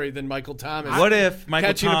story than Michael Thomas. What if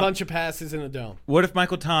catching a bunch of passes in a dome? What if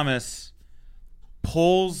Michael Thomas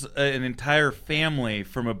pulls an entire family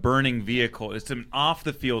from a burning vehicle? It's an off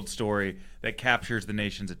the field story that captures the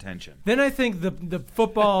nation's attention. Then I think the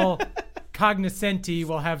football cognoscenti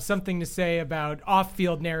will have something to say about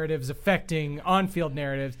off-field narratives affecting on-field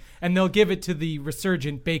narratives, and they'll give it to the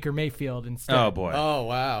resurgent Baker Mayfield instead. Oh boy. Oh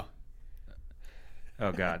wow.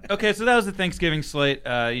 Oh god. Okay, so that was the Thanksgiving slate.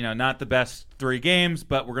 Not the best 3 games,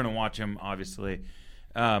 but we're gonna watch them obviously.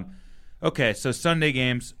 Okay, so Sunday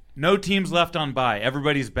games. No teams left on bye.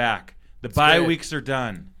 Everybody's back. The bye great. weeks are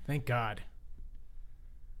done. Thank God.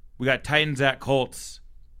 We got Titans at Colts.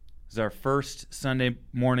 This is our first Sunday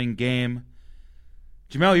morning game.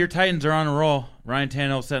 Jamel, your Titans are on a roll. Ryan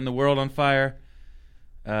Tannehill setting the world on fire.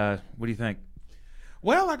 What do you think?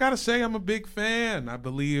 Well, I gotta say I'm a big fan. I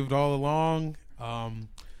believed all along.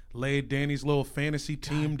 Laid Danny's little fantasy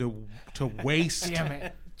team to waste. Damn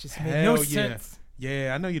it. Just made Hell no yeah. sense.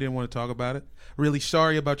 Yeah, I know you didn't want to talk about it. Really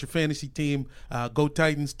sorry about your fantasy team. Go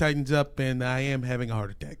Titans, Titans up, and I am having a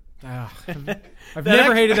heart attack. I've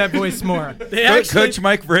never hated that voice more. Coach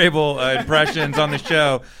Mike Vrabel impressions on the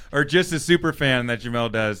show are just a super fan that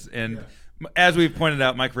Jamel does. And as we've pointed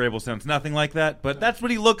out, Mike Vrabel sounds nothing like that, but that's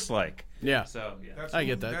what he looks like. Yeah. So, yeah. I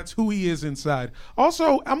get that. That's who he is inside.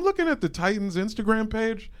 Also, I'm looking at the Titans Instagram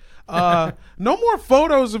page. No more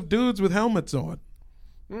photos of dudes with helmets on.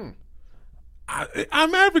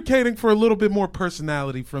 I'm advocating for a little bit more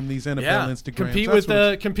personality from these NFL Instagrams.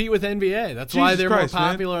 Compete with NBA. That's why they're Christ, more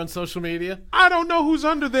popular on social media. I don't know who's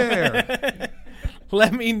under there.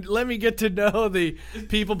 Let me get to know the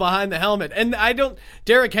people behind the helmet. And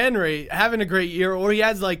Derrick Henry having a great year, or he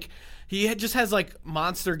just has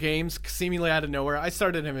monster games seemingly out of nowhere. I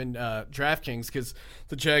started him in DraftKings because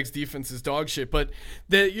the Jags defense is dog shit. But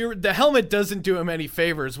the helmet doesn't do him any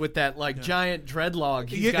favors with that giant dreadlock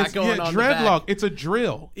he's got going on. Dreadlock. The back. It's a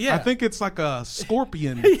drill. Yeah. I think it's like a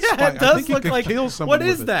scorpion. Yeah, spike. it does I think look you could like. kill someone What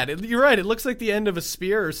with is it. that? You're right. It looks like the end of a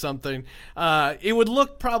spear or something. It would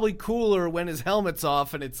look probably cooler when his helmet's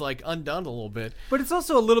off and it's undone a little bit. But it's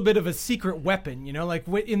also a little bit of a secret weapon, like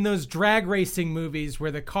in those drag racing movies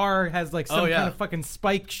where the car has some kind of fucking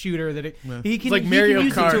spike shooter that he can like Mario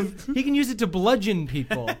Kart. He can use it to bludgeon people.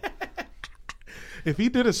 If he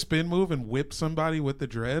did a spin move and whipped somebody with the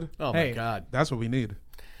dread, Oh my God. that's what we need.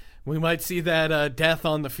 We might see that death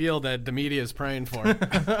on the field that the media is praying for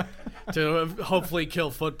to hopefully kill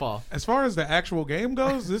football. As far as the actual game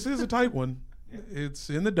goes, this is a tight one. It's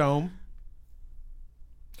in the dome.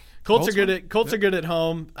 Colts are good at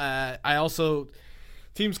home. I also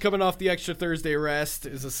teams coming off the extra Thursday rest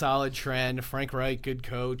is a solid trend. Frank Reich, good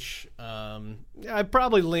coach. I'd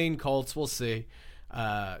probably lean Colts. We'll see.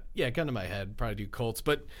 Gun to my head, probably do Colts.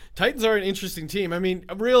 But Titans are an interesting team. I mean,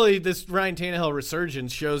 really, this Ryan Tannehill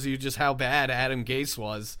resurgence shows you just how bad Adam Gase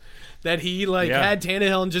was. That he had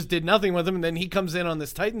Tannehill and just did nothing with him, and then he comes in on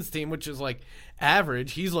this Titans team, which is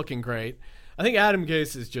average. He's looking great. I think Adam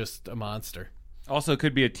Gase is just a monster. Also,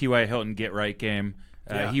 could be a T.Y. Hilton get right game.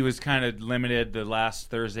 He was kind of limited the last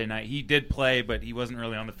Thursday night. He did play, but he wasn't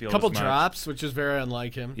really on the field. Couple as much. drops, which is very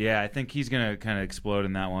unlike him. Yeah, I think he's going to kind of explode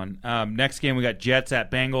in that one. Next game, we got Jets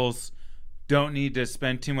at Bengals. Don't need to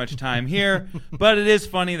spend too much time here, but it is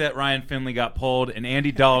funny that Ryan Finley got pulled and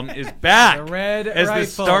Andy Dalton is back The red as the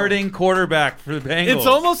rifle. starting quarterback for the Bengals. It's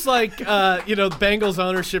almost like, Bengals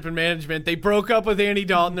ownership and management. They broke up with Andy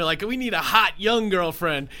Dalton. They're like, we need a hot, young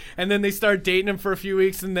girlfriend. And then they start dating him for a few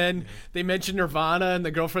weeks, and then they mention Nirvana, and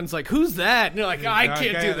the girlfriend's like, who's that? And they're like, I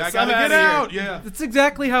can't do this. I gotta I'm get outta out. here. Yeah. That's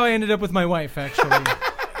exactly how I ended up with my wife, actually.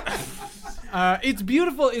 It's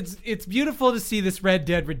beautiful. It's beautiful to see this Red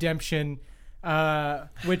Dead Redemption,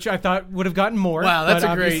 which I thought would have gotten more. Wow, that's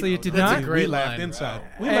but a great- obviously it did that's a not. great We laughed line. inside.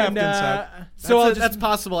 We And, laughed inside. so That's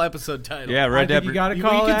possible episode title. yeah, I Red think Dead. you got to You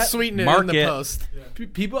call can that. sweeten it Mark in the it. post.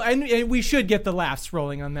 People, and we should get the laughs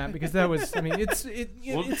rolling on that because that was. I mean, it's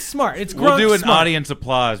smart. It's We'll do Gronk an smart. audience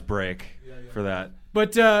applause break for that.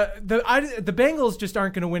 But the Bengals just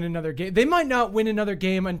aren't going to win another game. They might not win another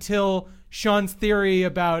game until Sean's theory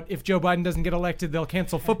about if Joe Biden doesn't get elected, they'll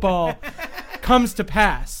cancel football comes to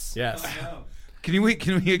pass. Yes. Can we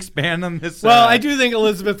expand on this? Well, I do think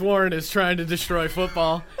Elizabeth Warren is trying to destroy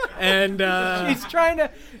football, and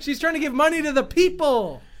She's trying to give money to the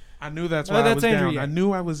people. I knew that's Oh, why I that's was down. Andrea. I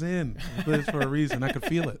knew I was in this for a reason. I could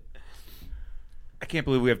feel it. I can't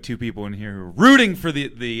believe we have two people in here who are rooting for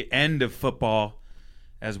the end of football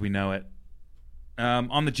as we know it.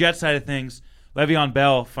 On the Jet side of things, Le'Veon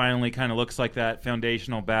Bell finally kind of looks like that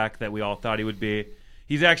foundational back that we all thought he would be.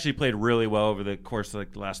 He's actually played really well over the course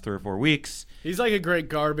of the last 3 or 4 weeks. he's like a great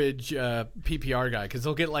garbage PPR guy because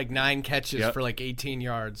he'll get like 9 catches Yep. for like 18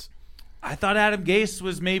 yards. I thought Adam Gase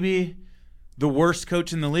was maybe the worst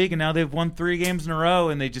coach in the league, and now they've won 3 games in a row,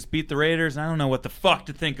 and they just beat the Raiders. I don't know what the fuck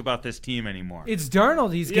to think about this team anymore. It's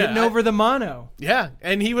Darnold. He's getting I- over the mono. Yeah,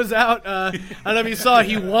 and he was out. I don't know if you saw.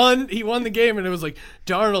 He won the game, and it was like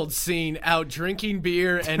Darnold seen out drinking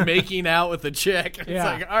beer and making out with a chick. It's Yeah.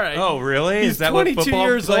 like, all right. Oh, really? He's Is that what 22 football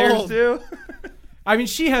years players old. do? I mean,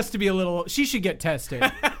 she has to be a little. She should get tested.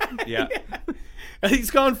 Yeah.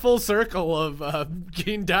 He's gone full circle of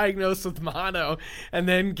getting diagnosed with mono and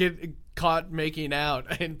then get caught making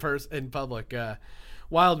out in public.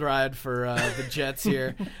 Wild ride for the Jets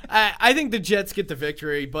here. I think the Jets get the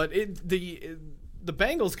victory, but the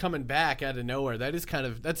Bengals coming back out of nowhere.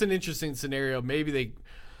 That's an interesting scenario. Maybe they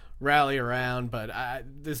rally around, but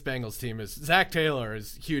this Bengals team Zach Taylor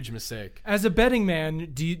is a huge mistake. As a betting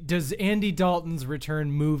man, does Andy Dalton's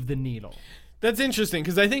return move the needle? That's interesting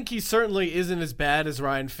because I think he certainly isn't as bad as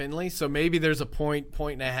Ryan Finley. So maybe there's a point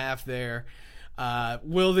and a half there.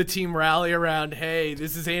 Will the team rally around, hey,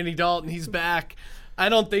 this is Andy Dalton, he's back? I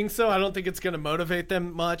don't think so. I don't think it's going to motivate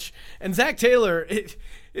them much. And Zach Taylor,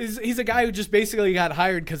 he's a guy who just basically got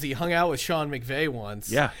hired because he hung out with Sean McVay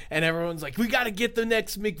once. Yeah. And everyone's like, we got to get the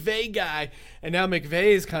next McVay guy. And now McVay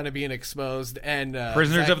is kind of being exposed. And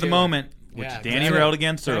Prisoners Zach of the Taylor- moment, which Yeah, Danny that's it. railed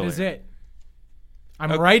against That earlier. is it.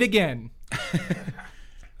 I'm right again. All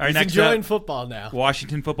right, He's next enjoying up, football now.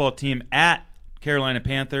 Washington football team at Carolina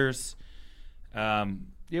Panthers. We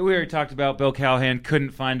already talked about Bill Callahan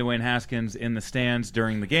couldn't find Dwayne Haskins in the stands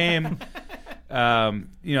during the game.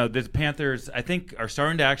 The Panthers, I think, are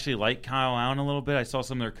starting to actually like Kyle Allen a little bit. I saw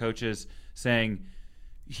some of their coaches saying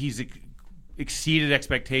he's exceeded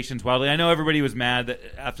expectations wildly. I know everybody was mad that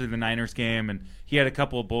after the Niners game, and he had a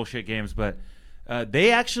couple of bullshit games, but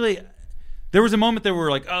they actually – there was a moment there where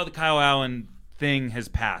like, oh, the Kyle Allen thing has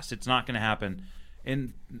passed. It's not going to happen.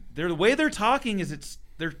 And the way they're talking is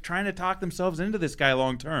they're trying to talk themselves into this guy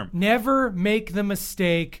long term. Never make the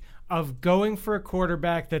mistake of going for a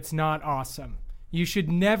quarterback that's not awesome. You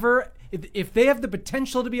should never, if they have the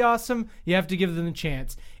potential to be awesome, you have to give them the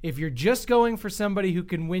chance. If you're just going for somebody who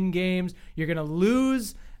can win games, you're going to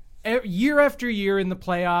lose year after year in the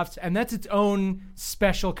playoffs, and that's its own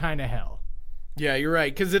special kind of hell. Yeah, you're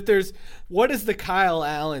right. Because what is the Kyle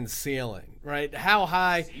Allen ceiling, right? How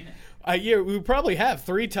high? We probably have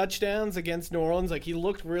 3 touchdowns against New Orleans. Like, he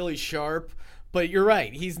looked really sharp. But you're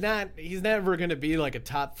right. He's never going to be like a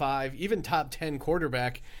top 5, even top 10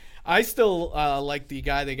 quarterback. I still like the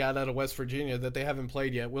guy they got out of West Virginia that they haven't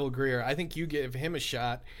played yet, Will Grier. I think you give him a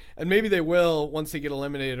shot. And maybe they will once they get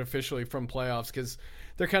eliminated officially from playoffs because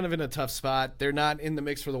they're kind of in a tough spot. They're not in the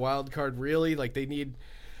mix for the wild card, really. Like, they need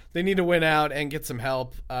to win out and get some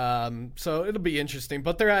help. So it'll be interesting.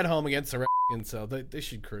 But they're at home against the Redskins, so they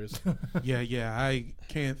should cruise. Yeah. I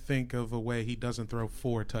can't think of a way he doesn't throw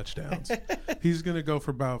 4 touchdowns. He's going to go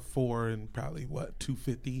for about 4 and probably,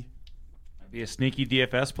 250? Be a sneaky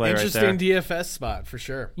DFS player Interesting right there. DFS spot for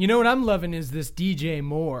sure. You know what I'm loving is this DJ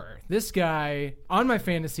Moore. This guy on my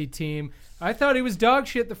fantasy team, I thought he was dog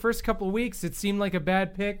shit the first couple of weeks. It seemed like a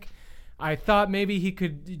bad pick. I thought maybe he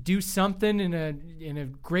could do something in a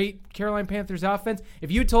great Carolina Panthers offense.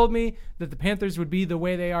 If you told me that the Panthers would be the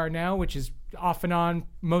way they are now, which is off and on,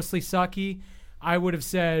 mostly sucky, I would have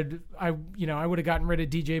said I would have gotten rid of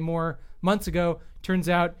DJ Moore months ago. Turns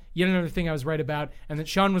out, yet another thing I was right about, and that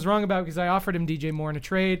Sean was wrong about because I offered him DJ Moore in a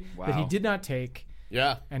trade that he did not take.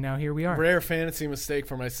 Yeah. And now here we are. Rare fantasy mistake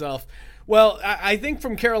for myself. Well, I think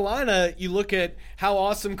from Carolina, you look at how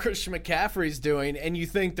awesome Christian McCaffrey's doing, and you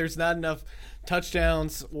think there's not enough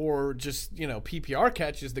touchdowns or just, PPR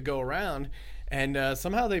catches to go around. And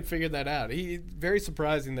somehow they figured that out. Very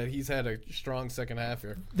surprising that he's had a strong second half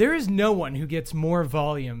here. There is no one who gets more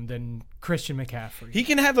volume than Christian McCaffrey. He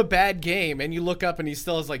can have a bad game, and you look up and he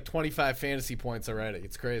still has like 25 fantasy points already.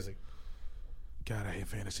 It's crazy. God, I hate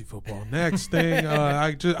fantasy football. Next thing,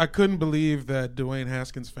 I couldn't believe that Dwayne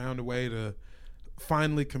Haskins found a way to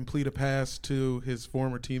finally complete a pass to his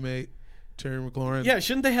former teammate, Terry McLaurin. Yeah,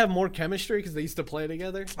 shouldn't they have more chemistry because they used to play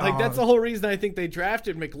together? Like, that's the whole reason I think they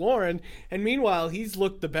drafted McLaurin, and meanwhile, he's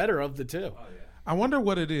looked the better of the two. I wonder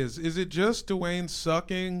what it is. Is it just Dwayne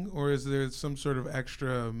sucking, or is there some sort of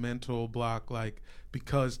extra mental block, like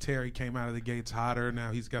because Terry came out of the gates hotter,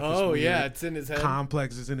 now he's got this weird it's in his head.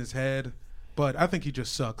 complex is in his head? But I think he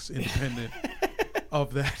just sucks independent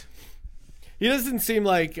of that. He doesn't seem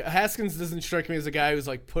like Haskins doesn't strike me as a guy who's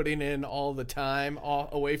like putting in all the time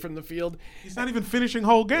away from the field. He's not even finishing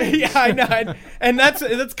whole games. Yeah, I know, and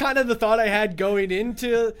that's kind of the thought I had going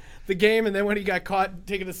into the game. And then when he got caught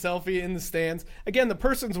taking a selfie in the stands, again, the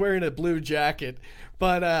person's wearing a blue jacket,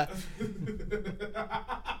 but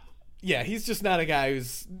yeah, he's just not a guy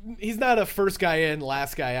he's not a first guy in,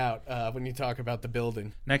 last guy out when you talk about the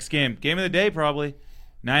building. Next game of the day probably,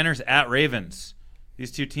 Niners at Ravens.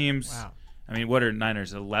 These two teams. Wow. I mean, what are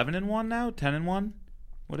Niners, 11-1 now? 10-1?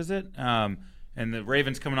 What is it? And the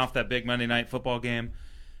Ravens coming off that big Monday Night Football game.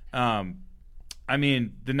 I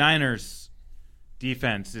mean, the Niners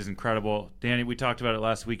defense is incredible. Danny, we talked about it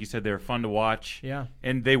last week. You said they were fun to watch. Yeah.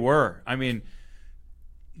 And they were. I mean,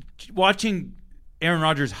 watching Aaron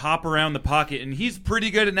Rodgers hop around the pocket, and he's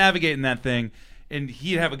pretty good at navigating that thing, and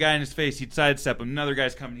he'd have a guy in his face, he'd sidestep him, another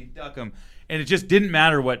guy's coming, he'd duck him, and it just didn't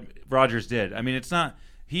matter what Rodgers did. I mean, it's not –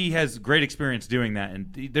 he has great experience doing that,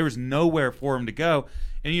 and there was nowhere for him to go.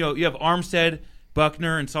 And, you have Armstead,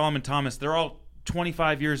 Buckner, and Solomon Thomas. They're all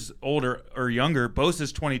 25 years older or younger.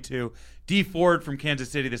 Bosa's 22. Dee Ford from Kansas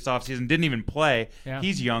City this offseason didn't even play. Yeah.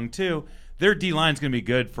 He's young, too. Their D-line's going to be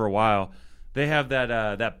good for a while. They have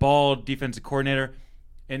that bald defensive coordinator,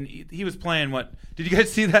 and he was playing what? Did you guys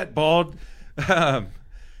see that bald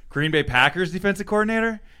Green Bay Packers defensive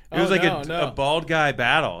coordinator? It was a bald guy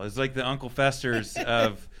battle. It was like the Uncle Festers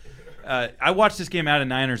of I watched this game out of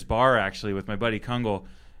Niners Bar, actually, with my buddy Kungle,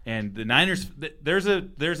 and the Niners, there's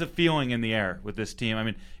a feeling in the air with this team. I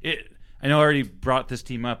mean, I know I already brought this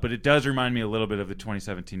team up, but it does remind me a little bit of the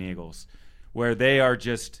 2017 Eagles, where they are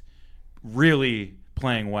just really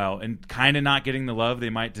playing well and kind of not getting the love they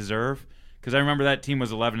might deserve. Because I remember that team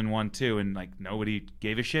was 11-1 too, and like nobody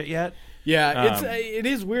gave a shit yet. Yeah, it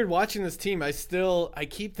is weird watching this team. I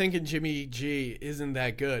keep thinking Jimmy G isn't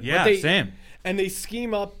that good. Yeah, same. And they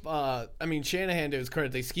scheme up. Shanahan, to his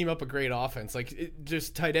credit, they scheme up a great offense. Like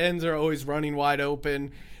just tight ends are always running wide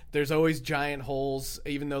open. There's always giant holes,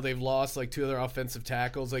 even though they've lost like two other offensive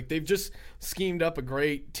tackles. Like they've just schemed up a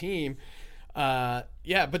great team. But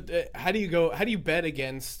how do you bet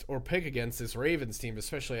against or pick against this Ravens team,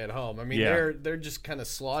 especially at home? I mean, they're just kind of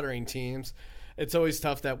slaughtering teams. It's always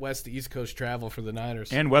tough, that west to east coast travel for the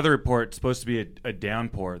Niners. And weather report supposed to be a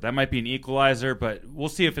downpour. That might be an equalizer, but we'll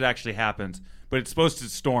see if it actually happens. But it's supposed to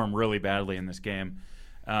storm really badly in this game.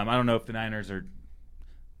 I don't know if the Niners are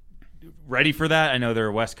ready for that. I know they're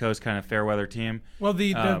a West Coast kind of fair weather team. Well,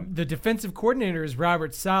 the defensive coordinator is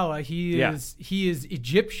Robert Saleh. He is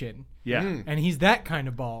Egyptian. Yeah. And he's that kind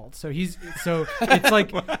of bald. So it's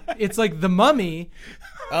like the Mummy.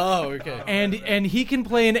 Oh, okay. And he can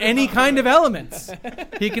play in any kind of elements.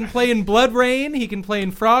 He can play in blood rain, he can play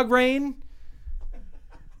in frog rain.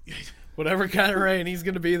 Whatever kind of rain, he's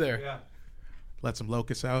going to be there. Yeah. Let some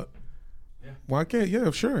locusts out. Yeah. Why can't? Yeah,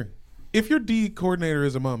 sure. If your D coordinator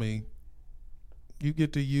is a mummy, you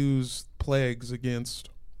get to use plagues against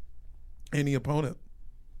any opponent.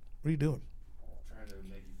 What are you doing?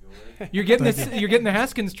 You're getting the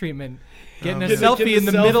Haskins treatment. Getting a selfie in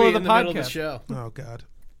the middle of the podcast. Show. Oh God.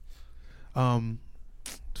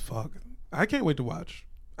 Fuck. I can't wait to watch.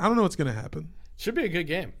 I don't know what's gonna happen. Should be a good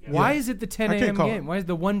game. Why is it the 10 a.m. game? Why is it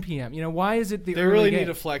the 1 p.m.? Why is it the They early really game? need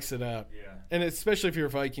to flex it out. Yeah. And especially if you're a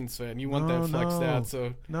Vikings fan, you want that flexed out.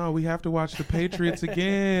 So no, we have to watch the Patriots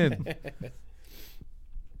again.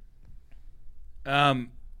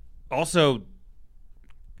 also,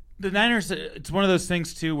 the Niners, it's one of those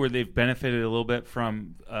things, too, where they've benefited a little bit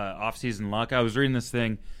from offseason luck. I was reading this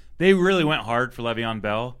thing. They really went hard for Le'Veon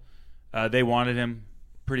Bell. They wanted him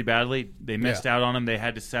pretty badly. They missed out on him. They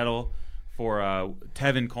had to settle for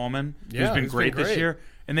Tevin Coleman, who's been great this year.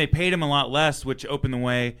 And they paid him a lot less, which opened the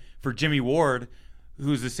way for Jimmy Ward,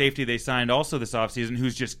 who's the safety they signed also this offseason,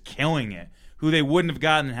 who's just killing it, who they wouldn't have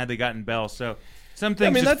gotten had they gotten Bell. So some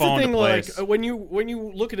things just fall into place. Like when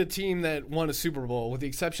you look at a team that won a Super Bowl, with the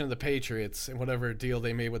exception of the Patriots and whatever deal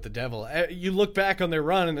they made with the devil, you look back on their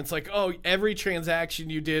run and it's like, oh, every transaction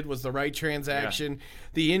you did was the right transaction. Yeah.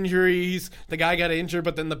 The injuries, the guy got injured,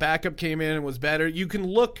 but then the backup came in and was better. You can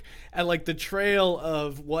look at like the trail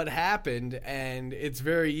of what happened, and it's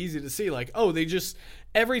very easy to see like, oh,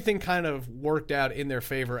 everything kind of worked out in their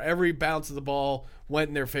favor. Every bounce of the ball went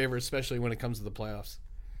in their favor, especially when it comes to the playoffs.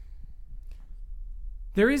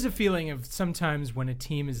 There is a feeling of sometimes when a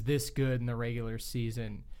team is this good in the regular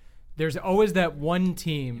season, there's always that one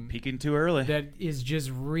team peaking too early that is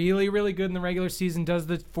just really, really good in the regular season, does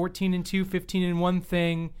the 14-2, 15-1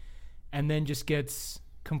 thing, and then just gets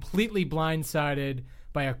completely blindsided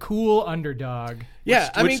by a cool underdog.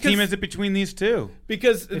 Yeah, which team is it between these two?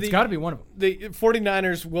 Because it's got to be one of them. The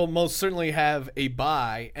 49ers will most certainly have a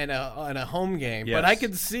bye and a home game. Yes. But I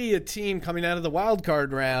could see a team coming out of the wild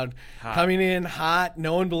card round, coming in hot,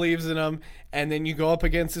 no one believes in them, and then you go up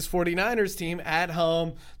against this 49ers team at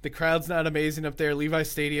home. The crowd's not amazing up there. Levi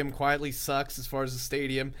Stadium quietly sucks as far as the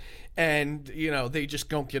stadium. And, they just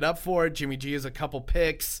don't get up for it. Jimmy G has a couple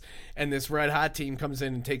picks, and this red-hot team comes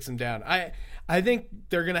in and takes them down. I think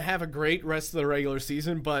they're going to have a great rest of the regular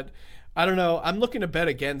season, but I don't know. I'm looking to bet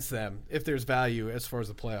against them if there's value as far as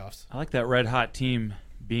the playoffs. I like that red-hot team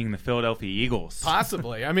being the Philadelphia Eagles.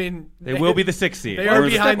 Possibly. I mean, they will be the 6th seed. They are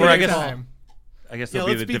behind the time. I guess they'll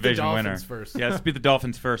be the division winner. First. Yeah, let's beat the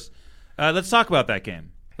Dolphins first. Let's talk about that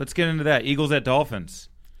game. Let's get into that. Eagles at Dolphins.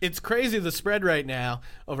 It's crazy. The spread right now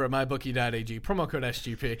over at mybookie.ag, promo code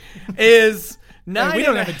SGP, is 9. We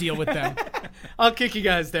don't have a deal with them. I'll kick you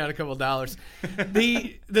guys down a couple $.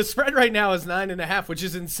 The spread right now is 9.5, which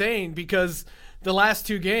is insane because the last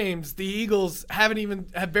 2 games, the Eagles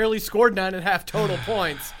have barely scored 9.5 total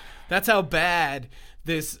points. That's how bad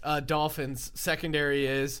this Dolphins secondary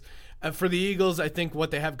is. For the Eagles, I think what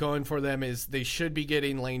they have going for them is they should be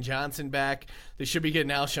getting Lane Johnson back. They should be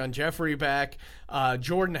getting Alshon Jeffrey back.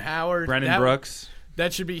 Jordan Howard. Brendan Brooks.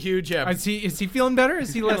 That should be huge. Yeah. Is he feeling better?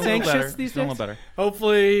 Is he less anxious these days? Feeling a little better.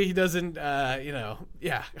 Hopefully he doesn't, I don't know.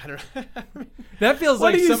 That feels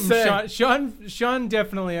What like do you something Sean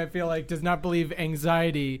definitely, I feel like, does not believe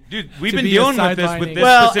anxiety. Dude, we've been dealing with this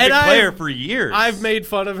specific player for years. I've made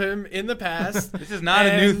fun of him in the past. This is not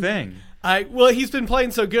a new thing. He's been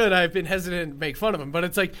playing so good, I've been hesitant to make fun of him. But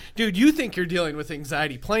it's like, dude, you think you're dealing with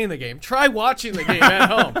anxiety playing the game. Try watching the game at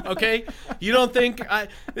home, okay? You don't think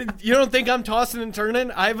I'm tossing and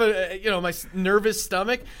turning? I have my nervous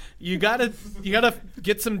stomach. You gotta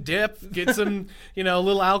get some dip, get some, a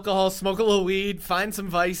little alcohol, smoke a little weed, find some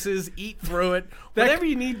vices, eat through it. Whatever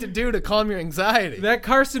you need to do to calm your anxiety. That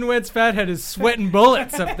Carson Wentz fathead is sweating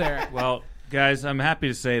bullets up there. Well, guys, I'm happy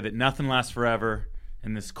to say that nothing lasts forever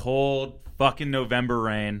in this cold fucking November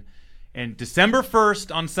rain. And December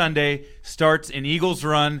 1st on Sunday starts an Eagles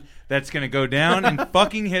run that's going to go down in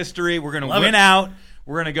fucking history. We're going to win out.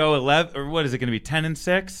 We're going to go 11, or what is it going to be,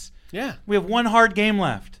 10-6? Yeah. We have one hard game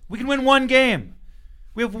left. We can win one game.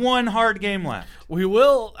 We have one hard game left. We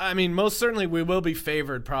will, most certainly we will be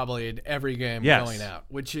favored probably in every game going out,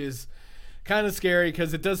 which is kind of scary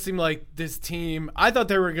because it does seem like this team, I thought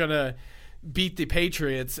they were going to beat the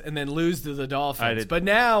Patriots and then lose to the Dolphins. But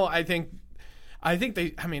now I think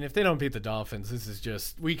they, if they don't beat the Dolphins, this is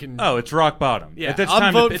just, we can. Oh, it's rock bottom. Yeah,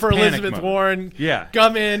 I'm voting for Elizabeth Warren. Yeah.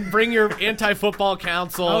 Come in, bring your anti-football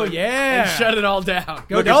council. Oh, yeah. And shut it all down.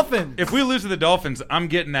 Go Dolphins. If we lose to the Dolphins, I'm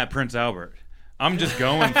getting that Prince Albert. I'm just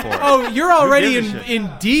going for it. Oh, you're already in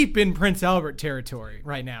deep in Prince Albert territory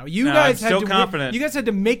right now. You guys I'm so confident. You guys had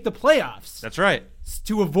to make the playoffs. That's right.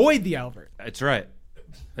 To avoid the Albert. That's right.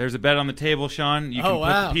 There's a bet on the table, Sean. You can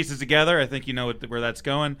put the pieces together. I think you know where that's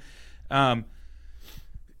going.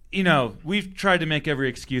 We've tried to make every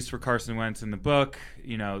excuse for Carson Wentz in the book.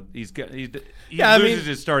 He loses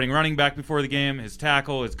his starting running back before the game, his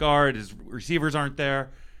tackle, his guard, his receivers aren't there.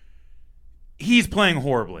 He's playing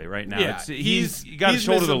horribly right now. Yeah, you got to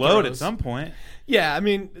shoulder the load at some point. Yeah,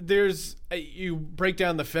 you break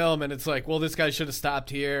down the film and it's like, well, this guy should have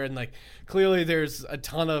stopped here, and like clearly there's a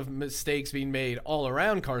ton of mistakes being made all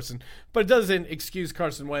around Carson, but it doesn't excuse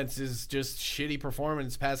Carson Wentz's just shitty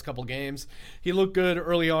performance past couple games. He looked good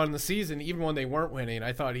early on in the season, even when they weren't winning.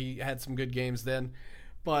 I thought he had some good games then,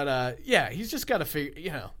 But yeah, he's just got to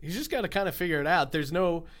figure. He's just got to kind of figure it out.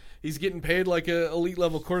 He's getting paid like a elite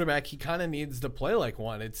level quarterback. He kind of needs to play like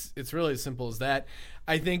one. It's really as simple as that.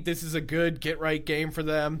 I think this is a good get right game for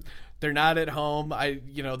them. They're not at home.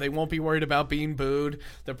 They won't be worried about being booed.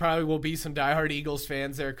 There probably will be some diehard Eagles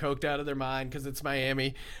fans there coked out of their mind because it's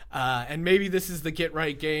Miami. And maybe this is the get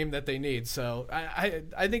right game that they need. So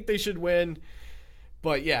I think they should win.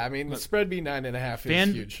 But yeah, I mean, the spread being 9.5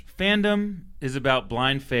 is huge. Fandom is about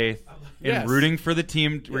blind faith and Yes. rooting for the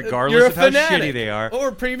team You're regardless a of how fanatic. shitty they are.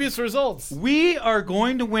 Or previous results. We are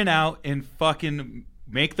going to win out and fucking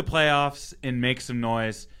make the playoffs and make some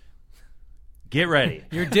noise. Get ready.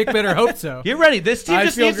 Your dick better hope so. Get ready. This team I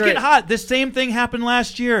just feel needs to get great. hot. The same thing happened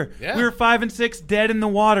last year. Yeah. We were 5-6, dead in the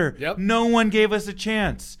water. Yep. No one gave us a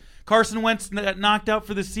chance. Carson Wentz got knocked out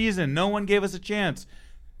for the season. No one gave us a chance.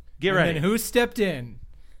 Get And ready. then who stepped in?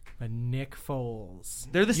 But Nick Foles.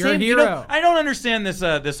 They're the Your same. hero. I don't understand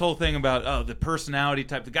this whole thing about the personality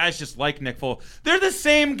type. The guy's just like Nick Foles. They're the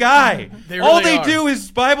same guy. They All really they are. do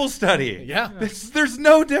is Bible study. Yeah. There's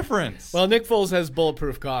no difference. Well, Nick Foles has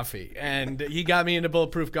bulletproof coffee, and he got me into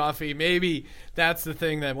bulletproof coffee. Maybe that's the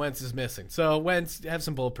thing that Wentz is missing. So, Wentz, have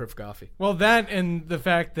some bulletproof coffee. Well, that and the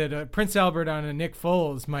fact that Prince Albert on a Nick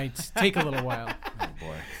Foles might take a little while.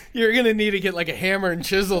 You're going to need to get like a hammer and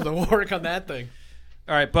chisel to work on that thing.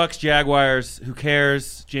 All right, Bucks, Jaguars. Who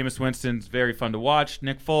cares? Jameis Winston's very fun to watch.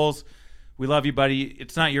 Nick Foles, we love you, buddy.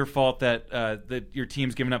 It's not your fault that your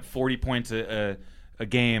team's giving up 40 points a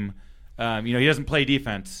game. He doesn't play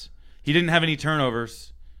defense. He didn't have any turnovers.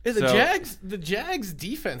 Yeah, So, the Jags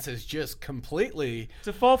defense is just completely it's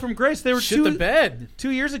a fall from grace. They were shit the bed. 2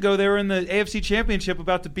 years ago. They were in the AFC Championship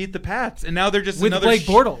about to beat the Pats, and now they're just With another Blake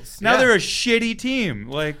Bortles. Now Yeah. they're a shitty team.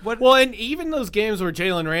 Like what? Well, and even those games where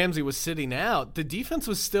Jalen Ramsey was sitting out, the defense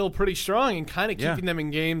was still pretty strong and kind of keeping them in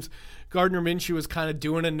games. Gardner Minshew was kind of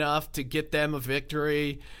doing enough to get them a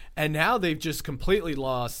victory, and now they've just completely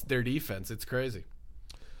lost their defense. It's crazy.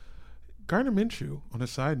 Gardner Minshew, on a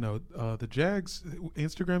side note, the Jags,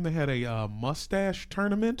 Instagram, they had a mustache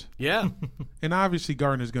tournament, Yeah. and obviously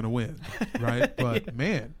Gardner's going to win, right? But,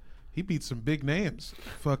 man, he beat some big names.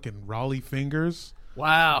 Fucking Raleigh Fingers,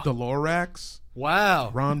 Wow. Delorax,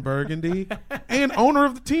 Wow. Ron Burgundy, and owner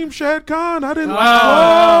of the team, Shad Khan. I didn't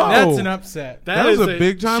Wow. Whoa. That's an upset. That was a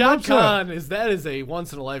big-time Shad upset. Khan that is a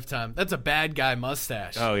once in a lifetime. That's a bad guy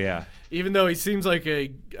mustache. Oh yeah. Even though he seems like a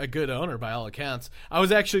good owner by all accounts. I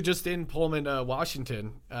was actually just in Pullman,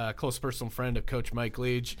 Washington, close personal friend of Coach Mike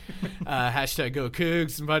Leach. Hashtag Go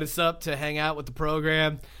Cougs invited us up to hang out with the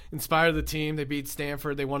program, inspire the team. They beat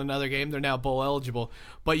Stanford. They won another game. They're now bowl eligible.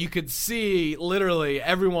 But you could see literally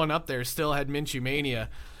everyone up there still had Minshew mania.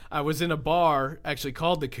 I was in a bar actually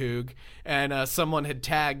called the Coug, and someone had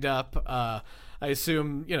tagged up I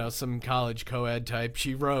assume, some college co-ed type.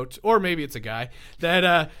 She wrote, or maybe it's a guy,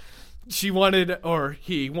 that he wanted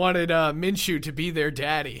Minshew to be their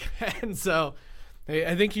daddy. And so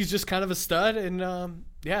I think he's just kind of a stud. And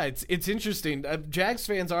it's interesting. Jags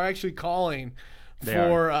fans are actually calling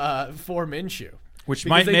for Minshew. Which because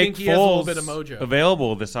might they make think he has a little Foles bit of mojo.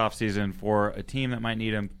 available this offseason for a team that might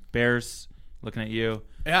need him. Bears, looking at you.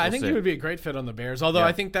 Yeah, I We'll think see. he would be a great fit on the Bears. Although Yeah.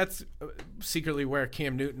 I think that's secretly where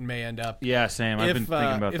Cam Newton may end up. Yeah, same. I've been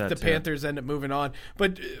thinking about if that the too. Panthers end up moving on.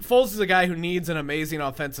 But Foles is a guy who needs an amazing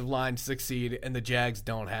offensive line to succeed, and the Jags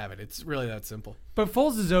don't have it. It's really that simple. But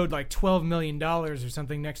Foles is owed like $12 million or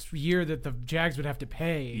something next year that the Jags would have to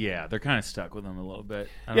pay. Yeah, they're kind of stuck with him a little bit.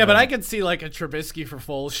 I don't Yeah, but know. I could see like a Trubisky for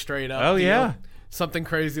Foles straight up. Oh, deal. yeah. Something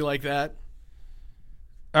crazy like that.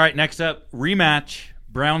 All right, next up, rematch.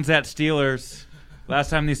 Browns at Steelers. Last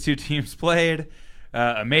time these two teams played,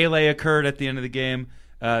 a melee occurred at the end of the game.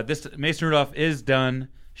 This Mason Rudolph is done.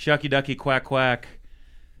 Shucky ducky quack quack.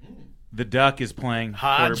 The Duck is playing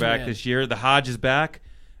quarterback man. this year. The Hodge is back.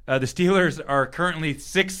 The Steelers are currently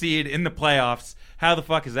 6th seed in the playoffs. How the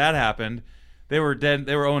fuck has that happened? They were dead.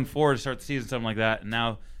 They were 0-4 to start the season, something like that, and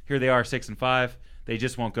now here they are, 6-5. They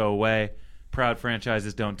just won't go away. Proud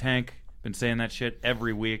franchises don't tank. Been saying that shit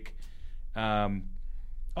every week.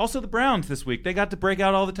 Also, the Browns this week, they got to break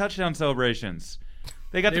out all the touchdown celebrations.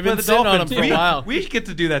 They got They've to play been the sitting on Dolphins. them for a while. We get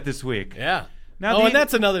to do that this week. Yeah. Now and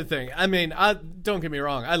that's another thing. I mean, don't get me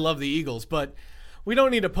wrong. I love the Eagles, but we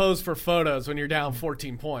don't need to pose for photos when you're down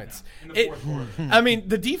 14 points. I mean,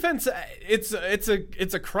 the defense, it's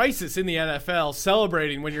a crisis in the NFL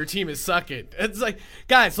celebrating when your team is sucking. It's like,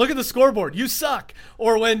 guys, look at the scoreboard. You suck.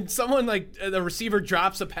 Or when someone like the receiver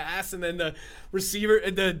drops a pass and then receiver,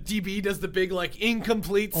 the DB does the big like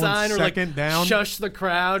incomplete On sign or like second down. shush the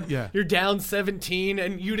crowd. Yeah. You're down 17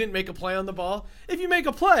 and you didn't make a play on the ball. If you make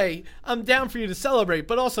a play, I'm down for you to celebrate,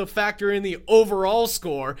 but also factor in the overall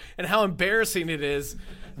score and how embarrassing it is.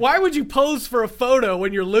 Why would you pose for a photo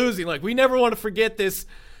when you're losing? Like, we never want to forget this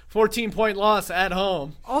 14-point loss at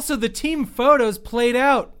home. Also, the team photos played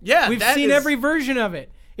out. Yeah, we've that seen is- every version of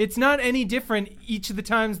it. It's not any different each of the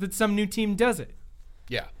times that some new team does it.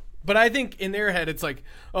 Yeah. But I think in their head, it's like,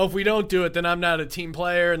 oh, if we don't do it, then I'm not a team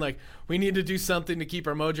player. And like, we need to do something to keep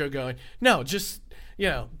our mojo going. No, just,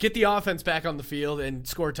 get the offense back on the field and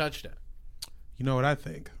score a touchdown. You know what I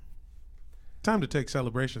think? Time to take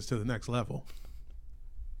celebrations to the next level.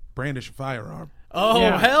 Brandish a firearm. Oh,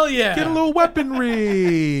 Yeah. hell yeah. Get a little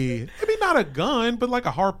weaponry. Maybe not a gun, but like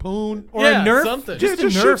a harpoon. Or a Nerf. Something. Just a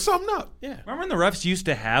shoot Nerf. something up. Yeah. Remember when the refs used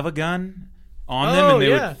to have a gun on them Oh, and they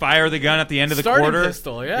yeah. would fire the gun at the end of the Starting quarter?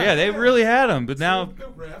 pistol, yeah. Yeah, they really had them, but now The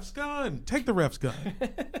ref's gun. Take the ref's gun.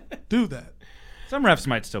 Do that. some refs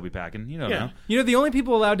might still be packing. You don't Yeah. know. You know, the only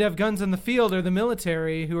people allowed to have guns on the field are the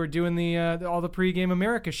military who are doing all the pregame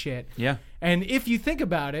America shit. Yeah. And if you think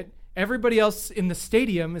about it, everybody else in the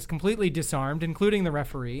stadium is completely disarmed, including the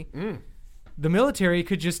referee. The military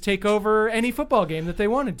could just take over any football game that they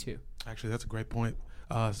wanted to. Actually, that's a great point.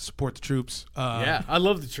 Support the troops. Yeah, I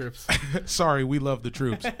love the troops. Sorry, we love the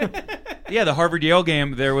troops. Yeah, the Harvard Yale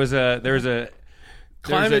game. There was a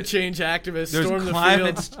Climate change activists There's stormed the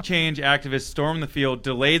climate field. change activists stormed the field,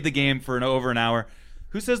 delayed the game for over an hour.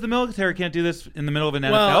 Who says the military can't do this in the middle of an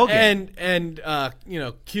NFL game? and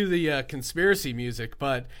cue the conspiracy music.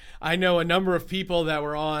 But I know a number of people that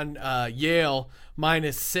were on Yale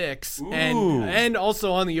 -6 Ooh. and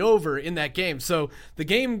also on the over in that game. So the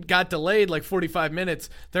game got delayed like 45 minutes.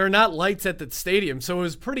 There are not lights at the stadium, so it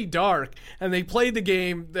was pretty dark. And they played the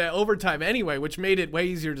game the overtime anyway, which made it way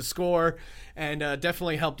easier to score and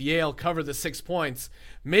definitely helped Yale cover the 6 points.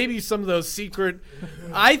 Maybe some of those secret.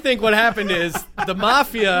 I think what happened is the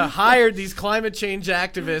mafia hired these climate change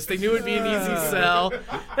activists. They knew it'd be an easy sell.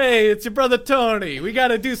 Hey, it's your brother Tony. We got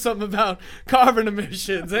to do something about carbon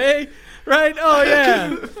emissions, eh? Right? Oh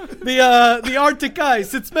yeah, the Arctic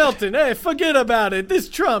ice, it's melting. Hey, forget about it. This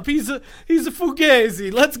Trump, he's a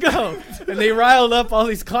fugazi. Let's go. And they riled up all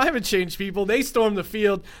these climate change people. They stormed the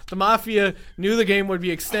field. The mafia knew the game would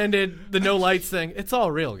be extended. The no lights thing. It's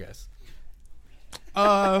all real, guys.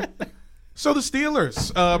 So the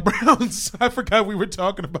Steelers, Browns. I forgot we were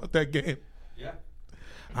talking about that game. Yeah.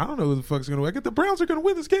 I don't know who the fuck's gonna win. The Browns are gonna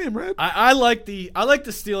win this game, right? I like the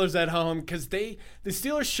Steelers at home because the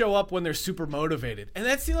Steelers show up when they're super motivated, and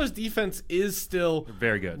that Steelers defense is still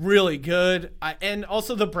Very good. really good. And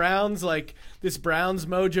also the Browns, like this Browns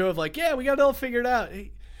mojo of like, yeah, we got it all figured out.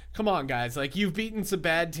 Hey, come on, guys, like you've beaten some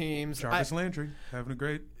bad teams. Jarvis Landry having a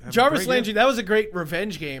great. Jarvis great Landry, game. that was a great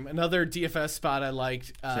revenge game. Another DFS spot I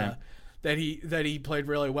liked. Same. That he played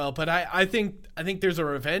really well, but I think there's a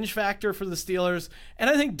revenge factor for the Steelers,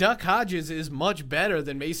 and I think Duck Hodges is much better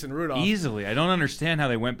than Mason Rudolph. Easily. I don't understand how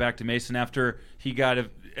they went back to Mason after he got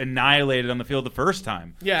annihilated on the field the first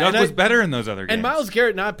time. Yeah, Doug and was better in those other games. And Myles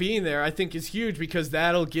Garrett not being there, I think, is huge because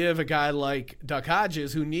that'll give a guy like Duck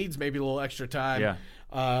Hodges, who needs maybe a little extra time,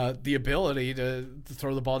 the ability to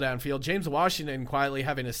throw the ball downfield. James Washington quietly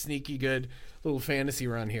having a sneaky good little fantasy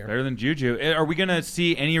run here. Better than Juju. Are we going to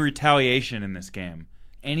see any retaliation in this game?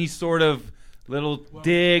 Any sort of little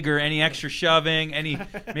dig or any extra shoving?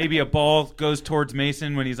 Maybe a ball goes towards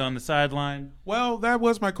Mason when he's on the sideline? Well, that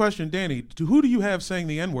was my question, Danny. Who do you have saying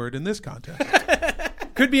the N-word in this contest?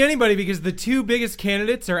 Could be anybody because the two biggest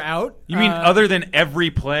candidates are out. You mean other than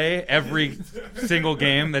every play, every single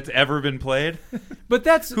game that's ever been played? But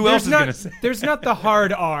that's Who else is not, gonna say? There's not the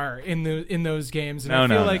hard R in those games, and I No,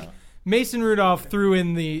 feel no, like no. Mason Rudolph threw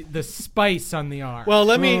in the spice on the R. Well,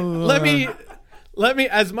 let me.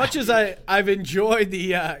 As much as I've enjoyed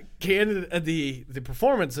the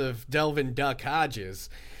performance of Delvin Duck Hodges,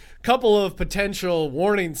 couple of potential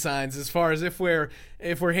warning signs as far as if we're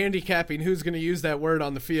handicapping who's going to use that word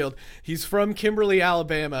on the field. He's from Kimberly,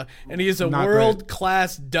 Alabama, and he is a Not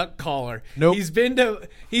world-class duck caller. Nope. He's been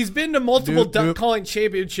to multiple Nope, duck nope. calling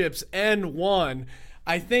championships and won.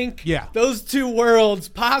 I think Yeah. those two worlds,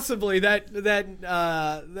 possibly that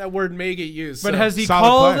word may get used. but So- has he solid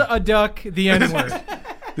called play. a duck the N-word?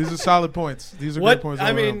 These are solid points. These are What great points. I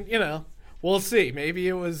all mean, around. we'll see. Maybe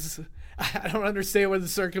it was. I don't understand what the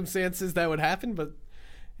circumstances that would happen, but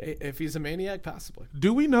if he's a maniac, possibly.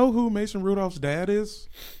 Do we know who Mason Rudolph's dad is?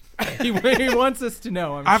 he wants us to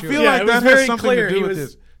know. I sure. feel Yeah, like it was that very has something clear. to He do with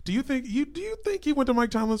was- this. Do you think he went to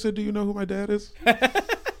Mike Tomlin and said, "Do you know who my dad is?"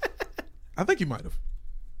 I think he might have.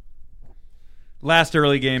 Last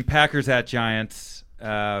early game, Packers at Giants.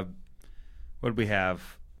 What did we have?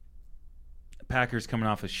 Packers coming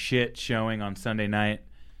off a shit showing on Sunday night.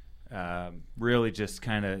 Really just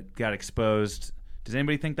kind of got exposed. Does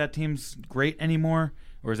anybody think that team's great anymore?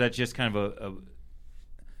 Or is that just kind of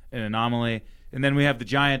an anomaly? And then we have the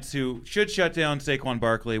Giants, who should shut down Saquon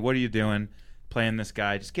Barkley. What are you doing playing this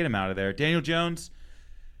guy? Just get him out of there. Daniel Jones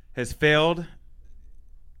has failed,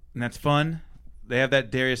 and that's fun. They have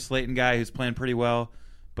that Darius Slayton guy who's playing pretty well.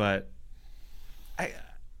 But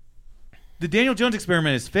the Daniel Jones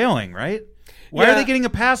experiment is failing, right? Why are they getting a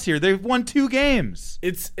pass here? They've won 2 games.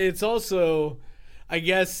 It's also, I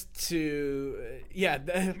guess,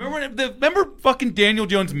 Remember fucking Daniel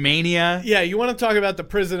Jones mania? Yeah, you want to talk about the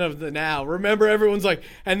prison of the now. Remember, everyone's like,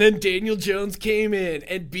 and then Daniel Jones came in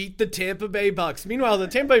and beat the Tampa Bay Bucks. Meanwhile, the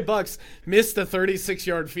Tampa Bay Bucks missed the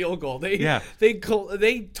 36-yard field goal. They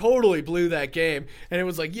totally blew that game. And it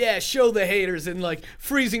was like, yeah, show the haters, and like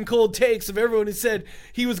freezing cold takes of everyone who said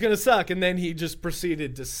he was going to suck. And then he just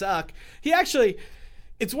proceeded to suck.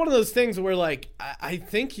 It's one of those things where, like, I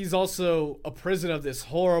think he's also a prison of this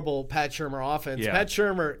horrible Pat Shurmur offense. Yeah. Pat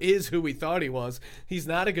Shurmur is who we thought he was. He's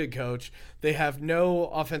not a good coach. They have no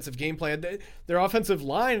offensive game plan. Their offensive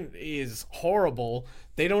line is horrible.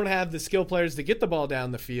 They don't have the skill players to get the ball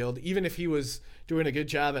down the field, even if he was doing a good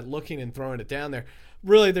job at looking and throwing it down there.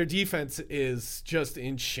 Really, their defense is just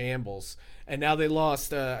in shambles. And now they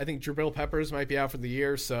lost, I think Jabril Peppers might be out for the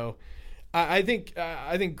year. So I think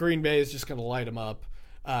Green Bay is just going to light them up.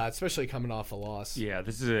 Especially coming off a loss. Yeah,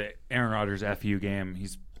 this is an Aaron Rodgers FU game.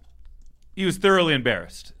 He was thoroughly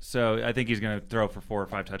embarrassed. So I think he's going to throw for 4 or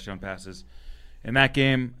 5 touchdown passes in that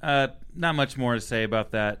game. Not much more to say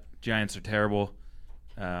about that. Giants are terrible.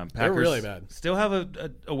 Packers They're really bad. Still have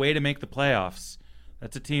a way to make the playoffs.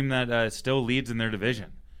 That's a team that still leads in their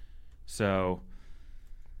division. So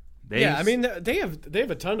they they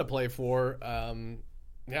have a ton to play for.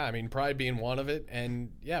 Pride being one of it,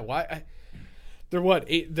 and why? They're what?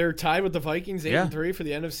 8, they're tied with the Vikings, 8-3 for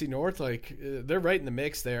the NFC North. Like, they're right in the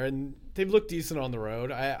mix there, and they've looked decent on the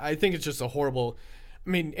road. I think it's just a horrible. I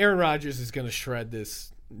mean, Aaron Rodgers is going to shred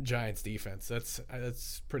this Giants defense.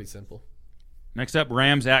 That's pretty simple. Next up,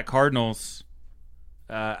 Rams at Cardinals.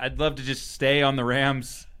 I'd love to just stay on the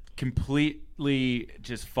Rams, completely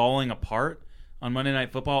just falling apart on Monday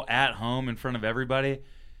Night Football at home in front of everybody.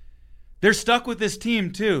 They're stuck with this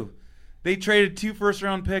team too. They traded 2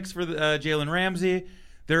 first-round picks for Jalen Ramsey.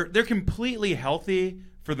 They're completely healthy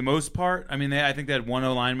for the most part. I mean, I think they had 1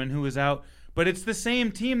 O-lineman who was out. But it's the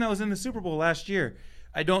same team that was in the Super Bowl last year.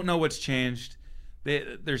 I don't know what's changed.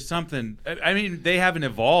 There's something. I mean, they haven't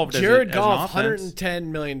evolved Jared as Goff, an offense. $110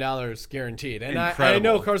 million guaranteed. And Incredible. I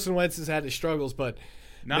know Carson Wentz has had his struggles, but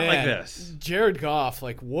Not like this. Jared Goff,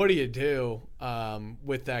 like, what do you do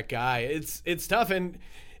with that guy? It's tough, and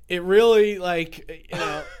it really, like,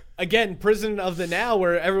 again, prison of the now,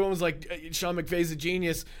 where everyone was like, Sean McVay's a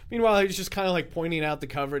genius. Meanwhile, he's just kind of like pointing out the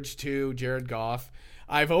coverage to Jared Goff.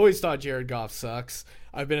 I've always thought Jared Goff sucks.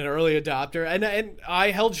 I've been an early adopter, and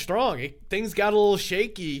I held strong. Things got a little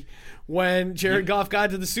shaky when Jared Goff got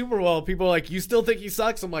to the Super Bowl. People were like, "You still think he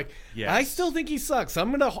sucks?" I'm like, yes. I still think he sucks.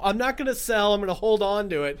 I'm not gonna sell. I'm gonna hold on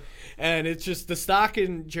to it. And it's just the stock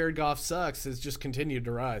in Jared Goff sucks has just continued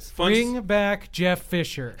to rise. Bring back Jeff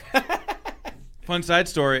Fisher. Fun side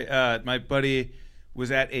story. My buddy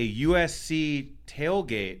was at a USC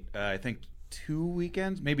tailgate, I think 2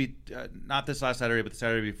 weekends, maybe not this last Saturday, but the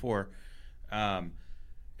Saturday before,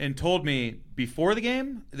 and told me before the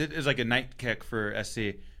game, it was like a night kick for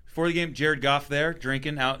SC. Before the game, Jared Goff there,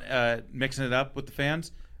 drinking out, mixing it up with the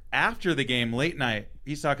fans. After the game, late night,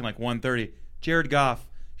 he's talking like 1:30, Jared Goff,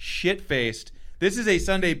 shit-faced. This is a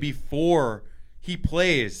Sunday before he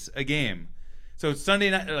plays a game. So Sunday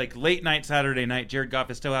night, like late night, Saturday night, Jared Goff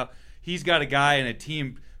is still out. He's got a guy and a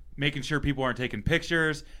team making sure people aren't taking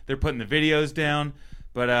pictures. They're putting the videos down.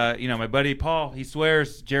 But my buddy Paul, he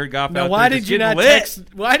swears Jared Goff. Now, out why there did just you getting not lit. text?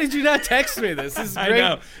 Why did you not text me this? This is I great.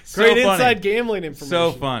 know. So Great funny. inside gambling information.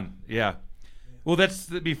 So fun, yeah. Well, that's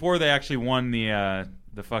before they actually won the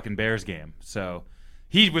fucking Bears game. So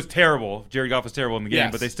he was terrible. Jared Goff was terrible in the game,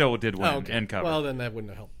 Yes. but they still did win okay. and cover. Well, then that wouldn't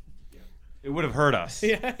have helped. It would have hurt us.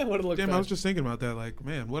 Yeah, it would have looked Damn, bad. I was just thinking about that. Like,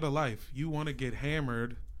 man, what a life. You want to get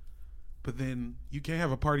hammered, but then you can't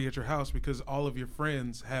have a party at your house because all of your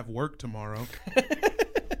friends have work tomorrow.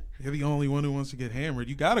 You're the only one who wants to get hammered.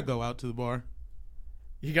 You got to go out to the bar.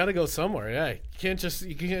 You got to go somewhere. Yeah, you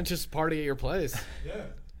can't just party at your place. Yeah.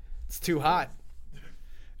 It's too hot.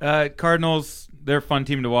 Cardinals, they're a fun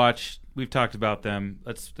team to watch. We've talked about them.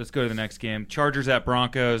 Let's go to the next game. Chargers at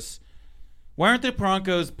Broncos. Why aren't the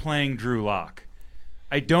Broncos playing Drew Lock?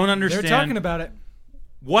 I don't understand. They're talking about it.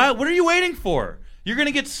 What are you waiting for? You're going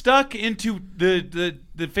to get stuck into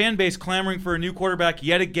the fan base clamoring for a new quarterback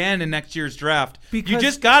yet again in next year's draft. You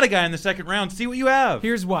just got a guy in the second round. See what you have.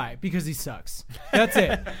 Here's why. Because he sucks. That's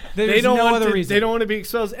it. There's no other reason. They don't want to be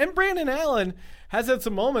exposed. And Brandon Allen has had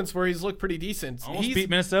some moments where he's looked pretty decent. Almost beat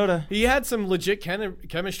Minnesota. He had some legit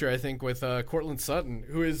chemistry, I think, with Cortland Sutton,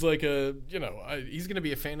 who is like he's going to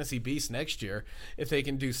be a fantasy beast next year if they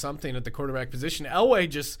can do something at the quarterback position. Elway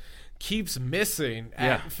just keeps missing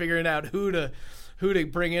at figuring out who to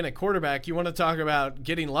bring in at quarterback. You want to talk about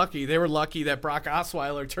getting lucky. They were lucky that Brock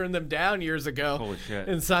Osweiler turned them down years ago. Holy shit.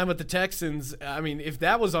 And signed with the Texans. I mean, if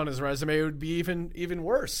that was on his resume, it would be even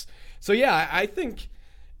worse. So, yeah, I think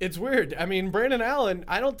it's weird. I mean, Brandon Allen,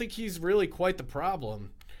 I don't think he's really quite the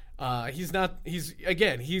problem. He's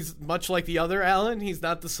much like the other Allen. He's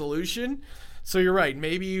not the solution. So you're right.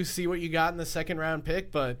 Maybe you see what you got in the second-round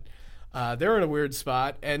pick, but they're in a weird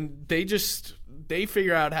spot, and they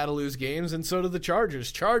figure out how to lose games, and so do the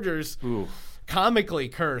Chargers. Comically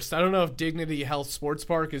cursed. I don't know if Dignity Health Sports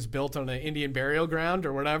Park is built on an Indian burial ground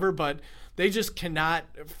or whatever, but they just cannot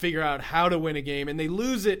figure out how to win a game, and they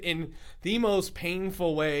lose it in the most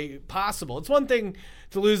painful way possible. It's one thing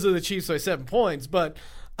to lose to the Chiefs by 7 points, but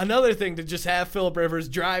another thing to just have Phillip Rivers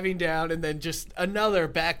driving down and then just another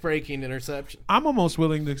back-breaking interception. I'm almost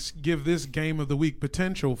willing to give this game of the week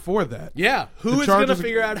potential for that. Yeah, who is going to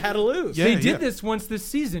figure out how to lose? They did this once this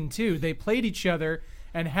season, too. They played each other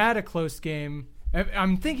and had a close game.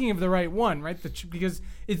 I'm thinking of the right one, right? Because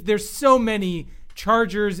there's so many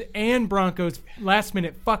Chargers and Broncos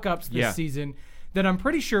last-minute fuck-ups this season that I'm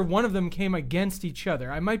pretty sure one of them came against each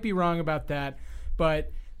other. I might be wrong about that,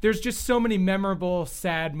 but there's just so many memorable,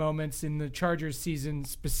 sad moments in the Chargers season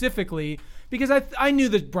specifically because I knew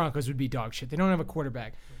the Broncos would be dog shit. They don't have a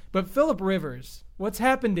quarterback. But Phillip Rivers, what's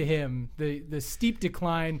happened to him? The steep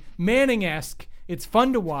decline, Manning-esque. It's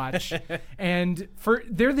fun to watch. And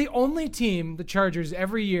they're the only team, the Chargers,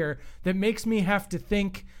 every year that makes me have to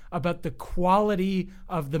think about the quality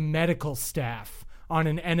of the medical staff on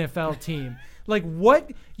an NFL team. Like,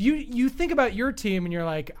 what you think about your team and you're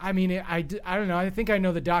like, I mean, I don't know. I think I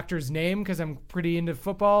know the doctor's name because I'm pretty into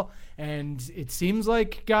football, and it seems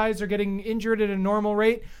like guys are getting injured at a normal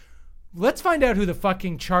rate. Let's find out who the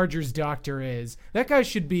fucking Chargers doctor is. That guy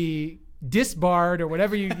should be disbarred or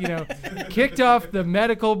whatever, you know, kicked off the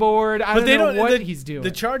medical board. I don't know what he's doing.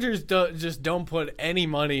 The Chargers don't put any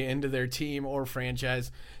money into their team or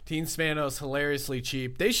franchise. Dean Spanos hilariously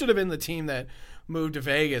cheap. They should have been the team that moved to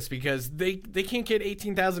Vegas because they can't get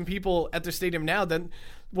 18,000 people at their stadium now. Then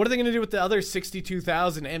what are they going to do with the other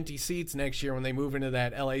 62,000 empty seats next year when they move into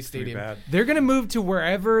that LA stadium? They're going to move to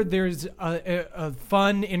wherever there's a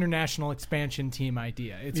fun international expansion team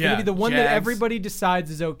idea. It's going to be the one that everybody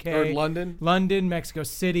decides is okay. Or London, Mexico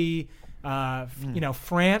City,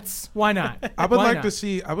 France. Why not? I would like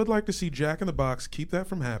to see Jack in the Box keep that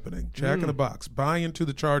from happening. Jack in the Box, buy into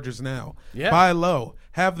the Chargers now. Yeah. Buy low.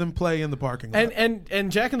 Have them play in the parking lot.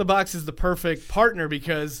 And Jack in the Box is the perfect partner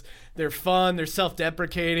because they're fun, they're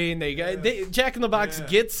self-deprecating. Jack in the Box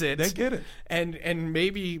gets it. They get it. And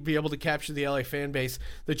maybe be able to capture the LA fan base.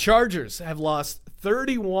 The Chargers have lost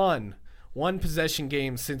 31 one-possession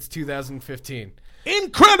games since 2015.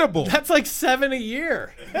 Incredible. That's like 7 a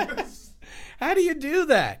year. How do you do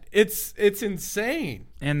that? It's insane.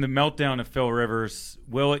 And the meltdown of Phil Rivers,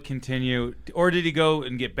 will it continue? Or did he go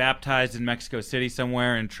and get baptized in Mexico City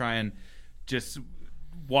somewhere and try and just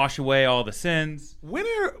wash away all the sins? When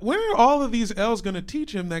are all of these L's going to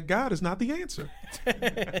teach him that God is not the answer?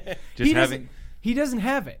 He doesn't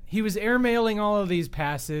have it. He was airmailing all of these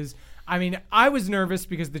passes. I mean, I was nervous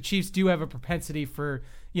because the Chiefs do have a propensity for,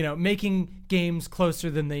 making games closer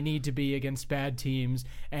than they need to be against bad teams.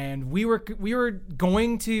 And we were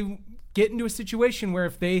going to get into a situation where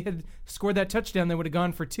if they had scored that touchdown, they would have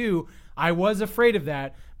gone for 2. I was afraid of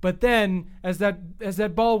that. But then as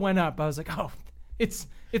that ball went up, I was like, oh, it's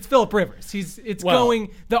Phillip Rivers.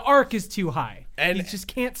 The arc is too high. And he just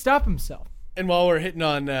can't stop himself. And while we're hitting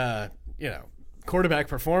on, quarterback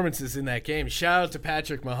performances in that game, shout out to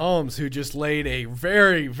Patrick Mahomes, who just laid a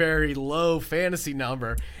very, very low fantasy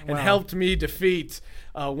number and helped me defeat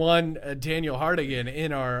one Daniel Hardigan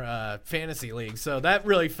in our fantasy league. So that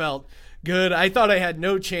really felt good. I thought I had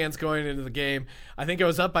no chance going into the game. I think I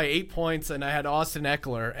was up by 8 points, and I had Austin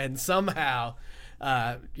Eckler, and somehow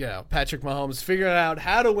Patrick Mahomes figured out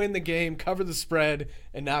how to win the game, cover the spread,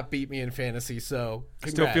 and not beat me in fantasy. So congrats. I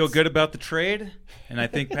still feel good about the trade, and I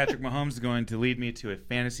think Patrick Mahomes is going to lead me to a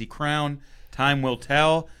fantasy crown. Time will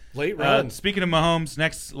tell. Late run. Speaking of Mahomes,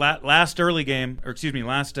 last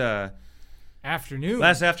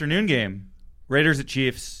afternoon game, Raiders at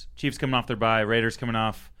Chiefs. Chiefs coming off their bye. Raiders coming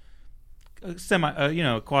off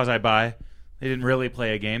a quasi bye. They didn't really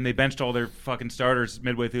play a game. They benched all their fucking starters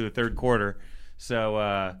midway through the third quarter.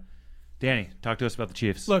 So, Danny, talk to us about the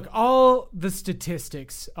Chiefs. Look, all the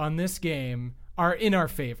statistics on this game are in our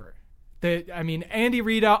favor. Andy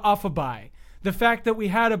Reid off a bye. The fact that we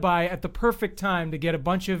had a bye at the perfect time to get a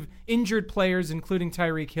bunch of injured players, including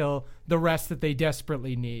Tyreek Hill, the rest that they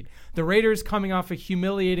desperately need. The Raiders coming off a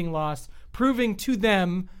humiliating loss, proving to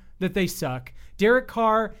them that they suck. Derek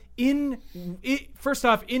Carr, first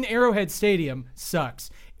off, in Arrowhead Stadium,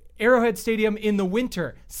 sucks. Arrowhead Stadium in the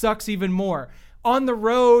winter sucks even more. On the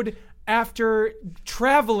road, after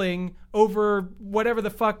traveling over whatever the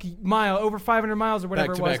fuck mile, over 500 miles or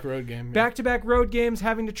whatever it was. Back-to-back road game. Back-to-back road games,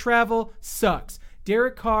 having to travel, sucks.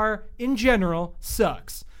 Derek Carr, in general,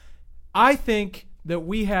 sucks. I think that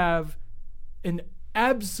we have an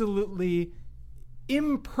absolutely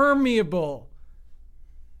impermeable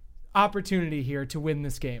opportunity here to win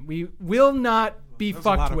this game. We will not be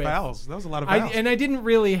fucked with. That was a lot of fouls. I didn't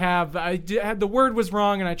really have. The word was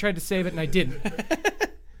wrong, and I tried to save it, and I didn't.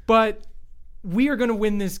 But we are going to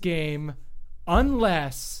win this game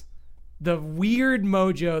unless the weird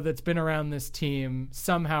mojo that's been around this team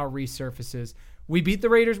somehow resurfaces. We beat the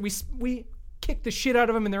Raiders. We kicked the shit out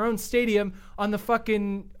of them in their own stadium on the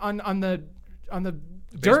fucking on the Baseball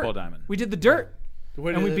dirt. diamond. We did the dirt.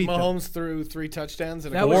 And we beat them. Mahomes threw 3 touchdowns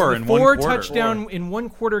and That was the 4 touchdown in 1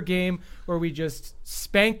 quarter game where we just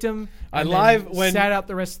spanked them and sat out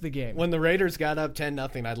the rest of the game. When the Raiders got up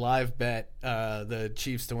 10-0, I live bet the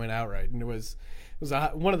Chiefs to win outright, and it was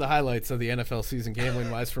one of the highlights of the NFL season gambling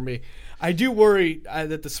wise for me. I do worry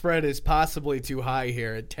that the spread is possibly too high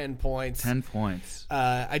here at 10 points. 10 points.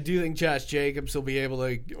 I do think Josh Jacobs will be able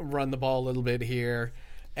to run the ball a little bit here.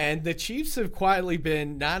 And the Chiefs have quietly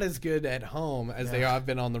been not as good at home as they have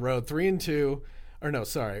been on the road. 2-3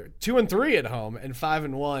 at home and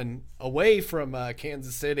 5-1 away from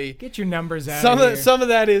Kansas City. Get your numbers out of here. Some of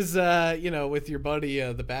that is with your buddy,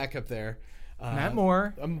 the backup there, Matt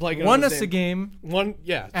Moore. I'm blanking won on us a game.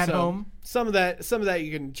 At home. Some of that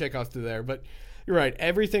you can check off through there. But you're right.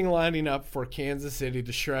 Everything lining up for Kansas City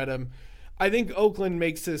to shred them. I think Oakland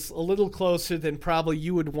makes this a little closer than probably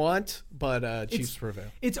you would want, but Chiefs prevail.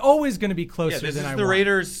 It's always going to be closer this than is I the want.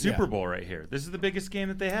 Raiders Super Bowl right here. This is the biggest game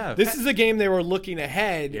that they have. This is the game they were looking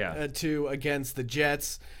ahead to against the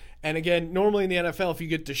Jets. And again, normally in the NFL, if you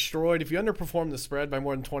get destroyed, if you underperform the spread by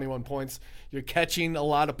more than 21 points, you're catching a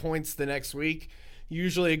lot of points the next week.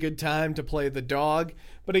 Usually a good time to play the dog.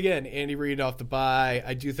 But again, Andy Reid off the bye.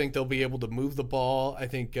 I do think they'll be able to move the ball. I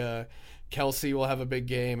think Kelsey will have a big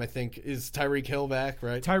game. I think, is Tyreek Hill back,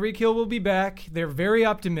 right? Tyreek Hill will be back. They're very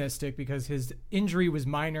optimistic because his injury was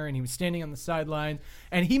minor and he was standing on the sideline.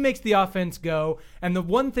 And he makes the offense go. And the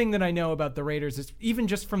one thing that I know about the Raiders is, even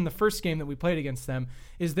just from the first game that we played against them,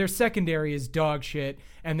 is their secondary is dog shit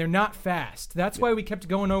and they're not fast. That's why we kept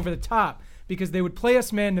going over the top, because they would play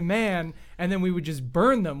us man-to-man and then we would just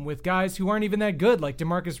burn them with guys who aren't even that good, like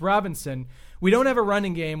Demarcus Robinson. We don't have a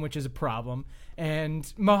running game, which is a problem. And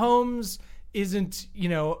Mahomes isn't,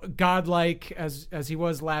 godlike as he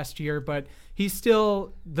was last year, but he's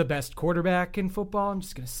still the best quarterback in football. I'm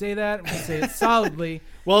just going to say that. I'm going to say it solidly.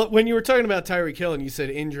 Well, when you were talking about Tyreek Hill and you said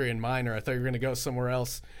injury and minor, I thought you were going to go somewhere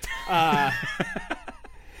else. But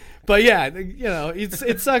yeah,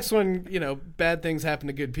 it sucks when, bad things happen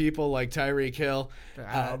to good people like Tyreek Hill.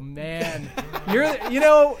 Oh, man.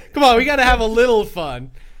 Come on, we got to have a little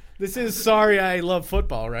fun. This is Sorry I Love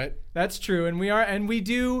Football, right? That's true. And we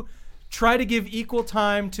do try to give equal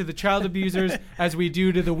time to the child abusers as we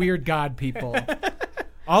do to the weird God people.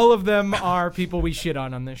 All of them are people we shit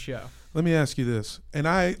on this show. Let me ask you this. And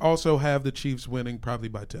I also have the Chiefs winning probably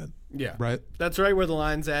by 10. Yeah. Right? That's right where the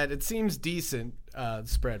line's at. It seems decent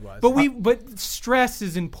spread-wise. But stress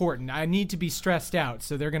is important. I need to be stressed out,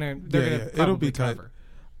 so they're going to It'll be tight. cover.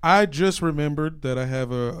 I just remembered that I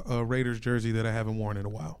have a Raiders jersey that I haven't worn in a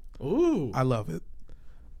while. Ooh. I love it.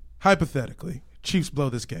 Hypothetically, Chiefs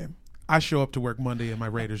blow this game. I show up to work Monday in my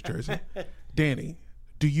Raiders jersey. Danny,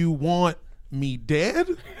 do you want me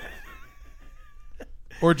dead?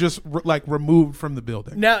 Or just removed from the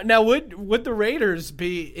building? Now would the Raiders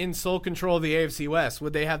be in sole control of the AFC West?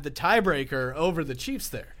 Would they have the tiebreaker over the Chiefs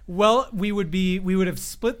there? Well, we would have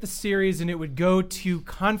split the series and it would go to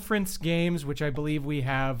conference games, which I believe we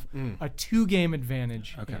have a 2-game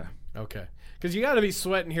advantage. Okay. Okay. Because you got to be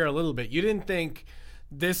sweating here a little bit. You didn't think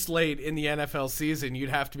this late in the NFL season, you'd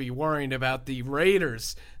have to be worrying about the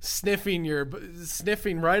Raiders sniffing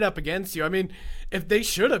right up against you. I mean, if they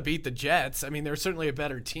should have beat the Jets, I mean, they're certainly a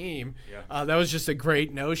better team. Yeah. That was just a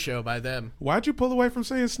great no-show by them. Why'd you pull away from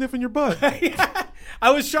saying sniffing your butt?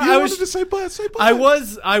 I was trying. You wanted to say butt. Say butt. I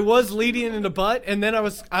was leading into butt, and then I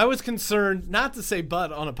was concerned not to say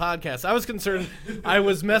butt on a podcast. I was concerned I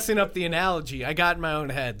was messing up the analogy. I got in my own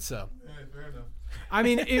head. So, Fair enough. I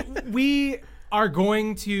mean, we're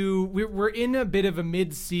in a bit of a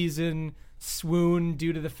mid-season swoon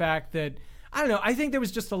due to the fact that, I don't know, I think there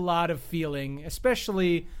was just a lot of feeling,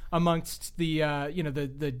 especially amongst the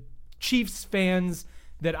the Chiefs fans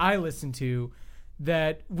that I listen to,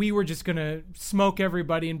 that we were just going to smoke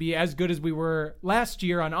everybody and be as good as we were last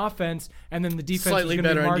year on offense, and then the defense Slightly was going to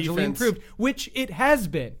be better on marginally defense. improved, which it has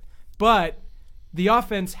been. But the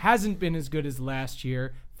offense hasn't been as good as last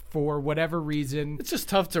year for whatever reason. it's just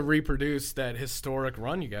tough to reproduce that historic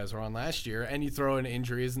run you guys were on last year, and you throw in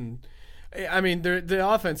injuries. And I mean, the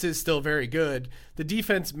offense is still very good. The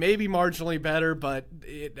defense may be marginally better, but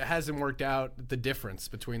it hasn't worked out the difference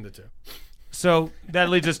between the two. So that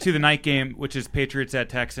leads us to the night game, which is Patriots at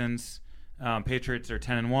Texans. Patriots are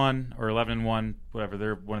 10-1 or 11-1, whatever.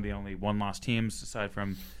 They're one of the only one-loss teams aside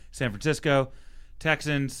from San Francisco.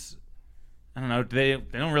 Texans, I don't know. They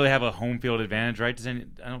don't really have a home field advantage, right?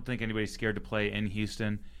 I don't think anybody's scared to play in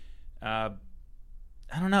Houston. I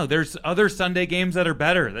don't know. There's other Sunday games that are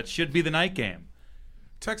better. That should be the night game.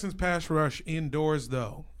 Texans pass rush indoors,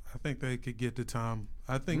 though. I think they could get to Tom.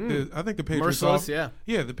 I think the Patriots Merciless,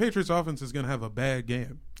 the Patriots offense is going to have a bad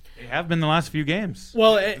game. They have been the last few games.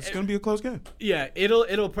 Well, It's going to be a close game. yeah,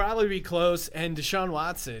 it'll probably be close. And Deshaun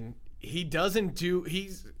Watson,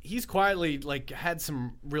 he's quietly like had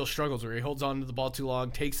some real struggles where he holds on to the ball too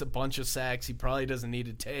long, takes a bunch of sacks he probably doesn't need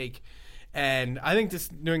to take. And I think this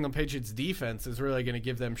New England Patriots defense is really going to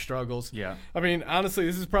give them struggles. Yeah. I mean, honestly,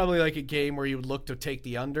 this is probably like a game where you would look to take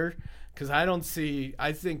the under, because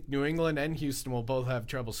I think New England and Houston will both have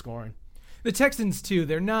trouble scoring. The Texans, too,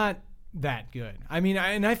 they're not that good. I mean,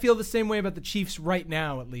 I feel the same way about the Chiefs right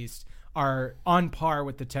now, at least, are on par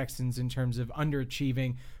with the Texans in terms of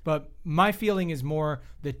underachieving. But my feeling is more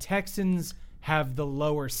the Texans have the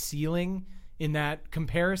lower ceiling in that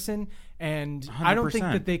comparison. And I don't think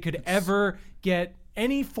 100%. that they could ever get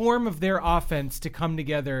any form of their offense to come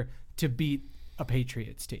together to beat a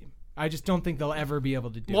Patriots team. I just don't think they'll ever be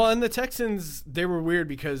able to do Well, it. and the Texans, they were weird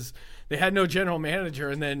because they had no general manager,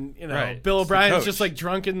 and then Right. Bill It's the O'Brien's coach. just like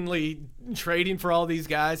drunkenly trading for all these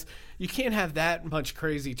guys. You can't have that much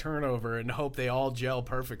crazy turnover and hope they all gel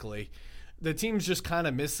perfectly. The team's just kind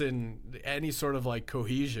of missing any sort of like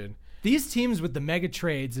cohesion. These teams with the mega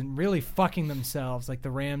trades and really fucking themselves, like the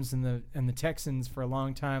Rams and the Texans for a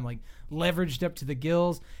long time, like leveraged up to the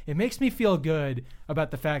gills. It makes me feel good about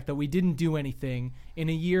the fact that we didn't do anything in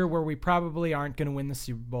a year where we probably aren't going to win the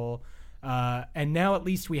Super Bowl. And now at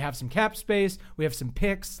least we have some cap space. We have some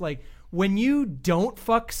picks. Like when you don't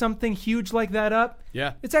fuck something huge like that up,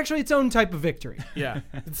 Yeah. it's actually its own type of victory. Yeah.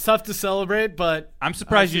 It's tough to celebrate, but I'm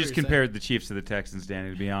surprised I see you what just you're compared the Chiefs to the Texans,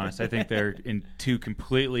 Danny, to be honest. I think they're in two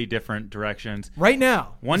completely different directions. Right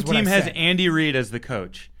now, One is what team I has said. Andy Reid as the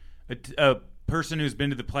coach, a person who's been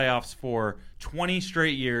to the playoffs for 20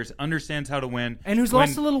 straight years, understands how to win, And who's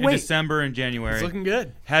lost a little in weight. December and January. It's looking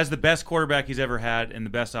good. Has the best quarterback he's ever had and the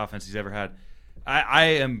best offense he's ever had. I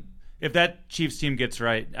am. If that Chiefs team gets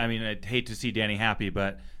right, I mean, I'd hate to see Danny happy,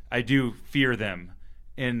 but I do fear them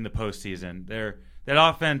in the postseason. That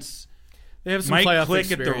offense They have some might playoff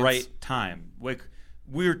click at the experience. right time. Like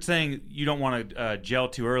we were saying, you don't want to gel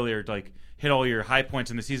too early or like hit all your high points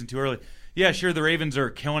in the season too early. Yeah, sure, the Ravens are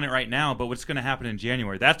killing it right now, but what's going to happen in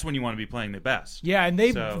January? That's when you want to be playing the best. Yeah, and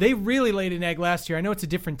they So- really laid an egg last year. I know it's a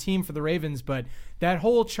different team for the Ravens, but that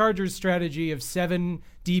whole Chargers strategy of 7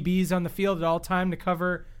 DBs on the field at all time to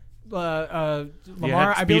cover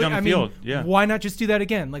Lamar, had speed on the field, yeah. Why not just do that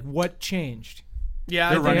again? Like, what changed?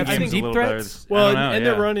 Yeah, Their I running think, I game's think a deep little threats? better. Well, I don't know, and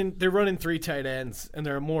yeah. they're running 3 tight ends, and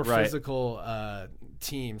they're a more Right. physical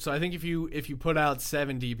team. So I think if you put out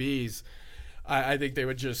 7 DBs, I think they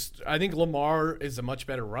would just. I think Lamar is a much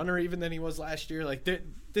better runner even than he was last year. Like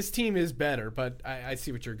this team is better, but I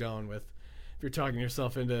see what you're going with. If you're talking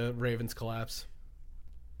yourself into Ravens collapse,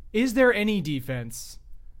 Is there any defense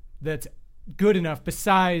that's good enough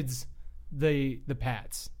besides the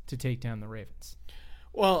Pats to take down the Ravens?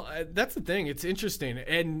 well, that's the thing. It's interesting,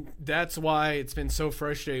 and that's why it's been so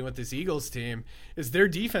frustrating with this Eagles team. Is their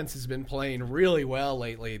defense has been playing really well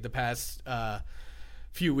lately the past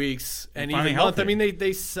few weeks and even finally month. I healthy.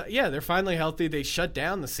 mean, they're finally healthy. They shut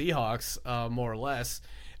down the Seahawks more or less,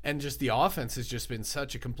 and just the offense has just been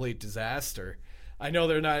such a complete disaster. I know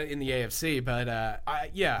they're not in the AFC, but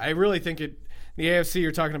I really think the AFC,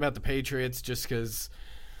 you're talking about the Patriots just because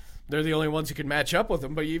they're the only ones who could match up with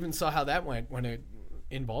them, but you even saw how that went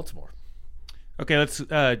in Baltimore. Okay, let's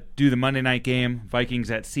do the Monday night game. Vikings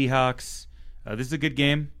at Seahawks. This is a good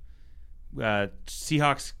game.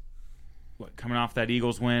 Seahawks coming off that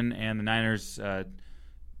Eagles win, and the Niners the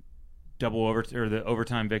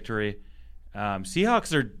overtime victory.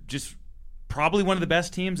 Seahawks are just probably one of the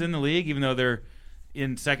best teams in the league, even though they're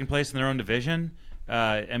in second place in their own division.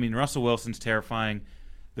 Russell Wilson's terrifying.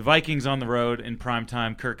 The Vikings on the road in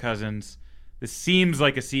primetime, Kirk Cousins. This seems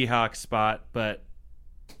like a Seahawks spot, but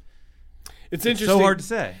it's interesting. So hard to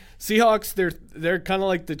say. Seahawks, they're kind of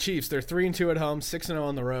like the Chiefs. They're 3-2 at home, 6-0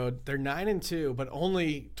 on the road. They're 9-2, but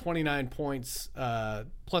only 29 points,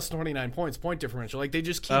 plus 29 points, point differential. Like they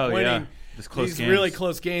just keep winning these really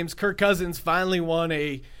close games. Kirk Cousins finally won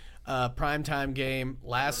a primetime game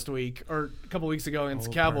last week or a couple weeks ago against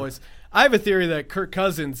the Cowboys. I have a theory that Kirk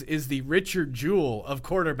Cousins is the Richard Jewell of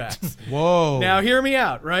quarterbacks. Whoa! Now hear me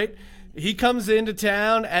out, right? He comes into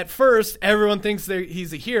town. At first, everyone thinks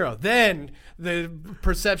he's a hero. Then the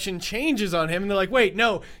perception changes on him, and they're like, wait,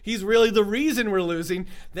 no, he's really the reason we're losing.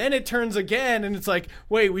 Then it turns again, and it's like,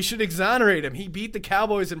 wait, we should exonerate him. He beat the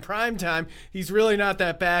Cowboys in primetime. He's really not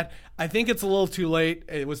that bad. I think it's a little too late.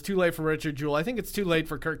 It was too late for Richard Jewell. I think it's too late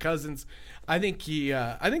for Kirk Cousins. I think the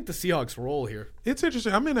Seahawks roll here. It's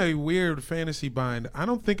interesting. I'm in a weird fantasy bind. I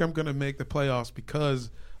don't think I'm going to make the playoffs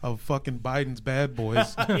because of fucking Biden's bad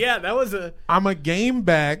boys. Yeah, that was I'm a game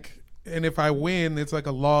back, and if I win, it's like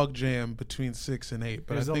a log jam between 6 and 8.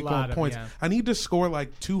 But There's I think a lot on points, of, yeah. I need to score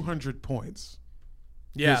like 200 points.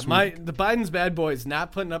 Yeah, this week. the Biden's bad boys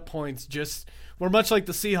not putting up points. We're much like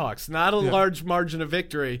the Seahawks, not a large margin of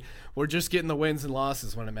victory. We're just getting the wins and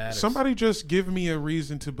losses when it matters. Somebody just give me a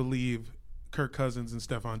reason to believe Kirk Cousins and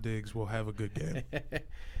Stephon Diggs will have a good game.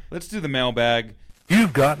 Let's do the mailbag.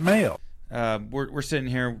 You've got mail. We're sitting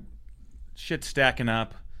here, shit's stacking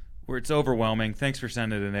up. It's overwhelming. Thanks for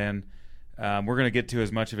sending it in. We're going to get to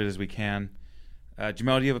as much of it as we can.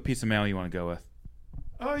 Jamel, do you have a piece of mail you want to go with?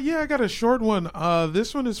 Yeah, I got a short one.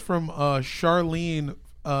 This one is from Charlene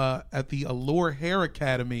at the Allure Hair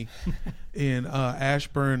Academy in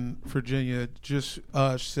Ashburn, Virginia. Just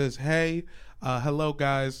says, hey, hello,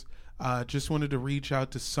 guys. Just wanted to reach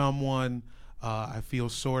out to someone. I feel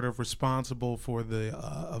sort of responsible for the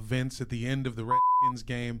events at the end of the Redskins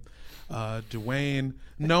game. Dwayne,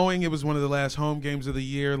 knowing it was one of the last home games of the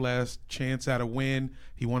year, last chance at a win,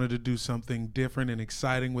 he wanted to do something different and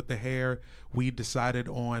exciting with the hair. We decided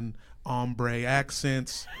on ombre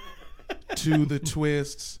accents to the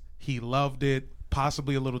twists. He loved it,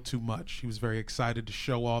 possibly a little too much. He was very excited to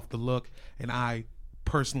show off the look, and I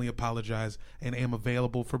personally apologize and am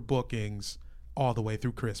available for bookings all the way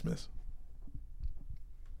through Christmas.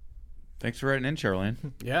 Thanks for writing in,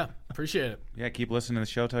 Charlene. Yeah, appreciate it. Yeah, keep listening to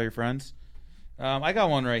the show. Tell your friends. I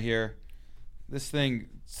got one right here. This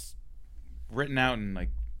thing's written out in like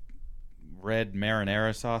red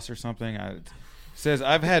marinara sauce or something. It says,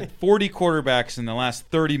 I've had 40 quarterbacks in the last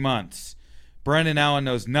 30 months. Brendan Allen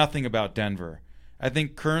knows nothing about Denver. I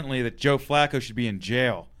think currently that Joe Flacco should be in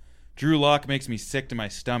jail. Drew Lock makes me sick to my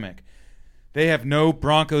stomach. They have no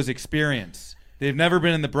Broncos experience. They've never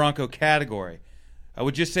been in the Bronco category. I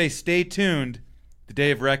would just say stay tuned. The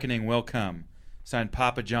day of reckoning will come. Signed,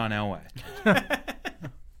 Papa John Elway.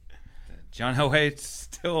 John Elway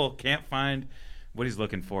still can't find what he's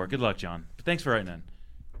looking for. Good luck, John. But thanks for writing in.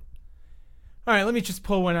 All right, let me just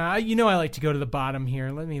pull one out. You know I like to go to the bottom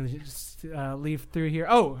here. Let me just leaf through here.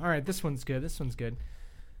 Oh, all right, this one's good. This one's good.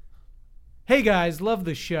 Hey, guys, love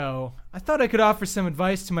the show. I thought I could offer some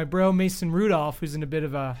advice to my bro, Mason Rudolph, who's in a bit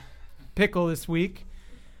of a pickle this week.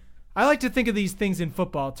 I like to think of these things in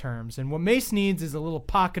football terms, and what Mace needs is a little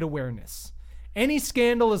pocket awareness. Any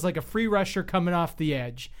scandal is like a free rusher coming off the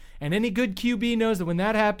edge, and any good QB knows that when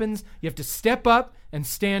that happens, you have to step up and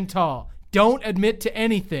stand tall. Don't admit to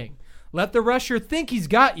anything. Let the rusher think he's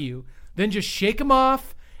got you, then just shake him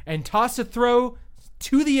off and toss a throw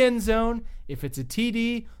to the end zone. If it's a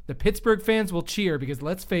TD, the Pittsburgh fans will cheer because,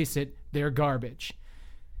 let's face it, they're garbage.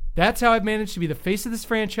 That's how I've managed to be the face of this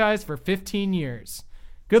franchise for 15 years.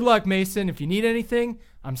 Good luck, Mason. If you need anything,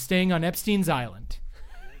 I'm staying on Epstein's Island.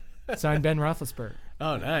 Signed, Ben Roethlisberger.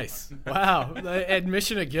 Oh, nice. Wow.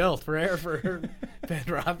 Admission of guilt for Ben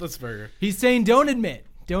Roethlisberger. He's saying don't admit.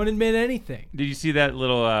 Don't admit anything. Did you see that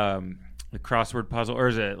little the crossword puzzle, or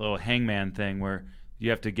is it a little hangman thing where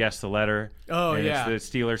you have to guess the letter? Oh, and yeah. It's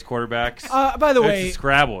the Steelers quarterbacks. By the It's way, a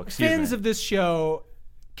Scrabble, excuse fans me. of this show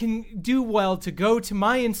can do well to go to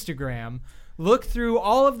my Instagram, look through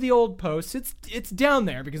all of the old posts. It's down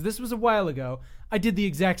there because this was a while ago. I did the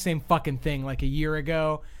exact same fucking thing like a year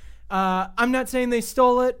ago. I'm not saying they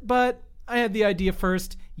stole it, but I had the idea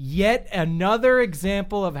first. Yet another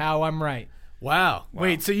example of how I'm right. Wow.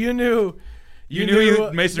 Wait, so you knew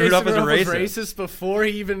Mason Rudolph was a racist before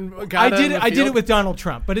he even got on the I did field? it with Donald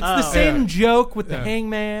Trump, but it's the same joke with the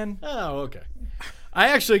hangman. Oh, okay. I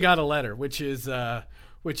actually got a letter, which is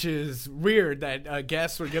weird that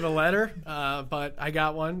guests would get a letter, but I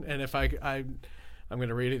got one, and if I'm going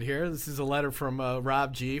to read it here. This is a letter from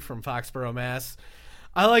Rob G. from Foxborough, Mass.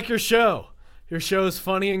 I like your show. Your show is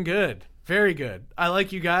funny and good. Very good. I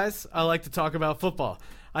like you guys. I like to talk about football.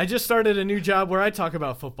 I just started a new job where I talk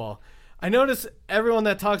about football. I notice everyone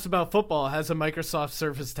that talks about football has a Microsoft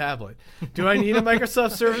Surface tablet. Do I need a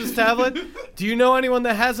Microsoft Surface tablet? Do you know anyone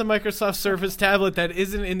that has a Microsoft Surface tablet that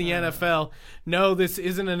isn't in the NFL? No, this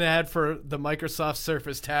isn't an ad for the Microsoft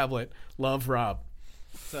Surface tablet. Love, Rob.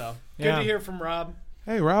 So, good to hear from Rob.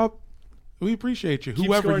 Hey, Rob. We appreciate you, Keep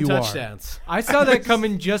whoever scoring you touchdowns. I saw that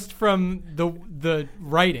coming just from the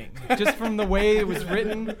writing, just from the way it was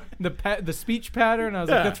written, the speech pattern. I was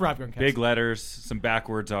like, that's Rob Gronkowski. Big letters, some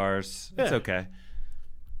backwards R's. It's okay.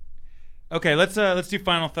 Okay, let's do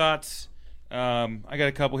final thoughts. I got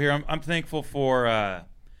a couple here. I'm thankful for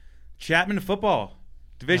Chapman football,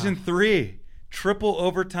 Division III, triple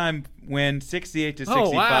overtime win,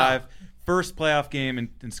 68-65, wow. first playoff game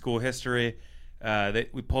in school history.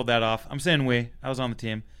 We pulled that off. I'm saying I was on the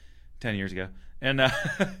team 10 years ago. And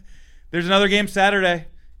there's another game Saturday.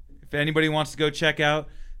 If anybody wants to go check out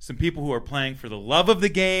some people who are playing for the love of the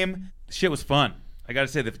game, the shit was fun. I got to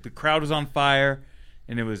say, the crowd was on fire,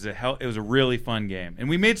 and it was a really fun game. And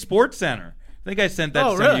we made Sports Center. I think I sent that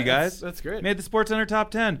to some of you guys. That's great. Made the Sports Center top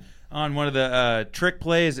 10 on one of the trick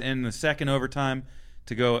plays in the second overtime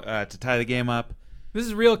to go to tie the game up. This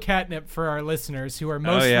is real catnip for our listeners who are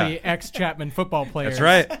mostly ex-Chapman football players. That's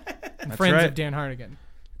right. And friends of Dan Hardigan.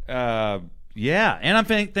 Yeah, and I'm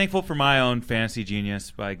thankful for my own fantasy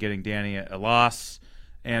genius by getting Danny a loss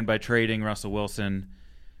and by trading Russell Wilson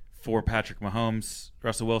for Patrick Mahomes.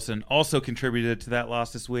 Russell Wilson also contributed to that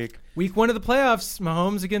loss this week. Week 1 of the playoffs,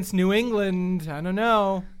 Mahomes against New England. I don't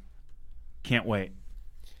know. Can't wait.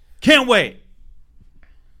 Can't wait.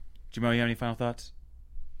 Jamal, you have any final thoughts?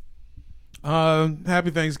 Happy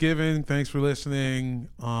Thanksgiving. Thanks for listening.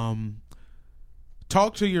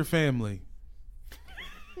 Talk to your family.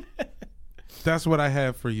 That's what I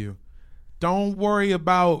have for you. Don't worry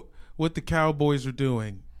about what the Cowboys are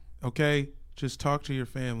doing, okay? Just talk to your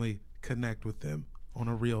family. Connect with them on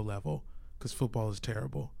a real level because football is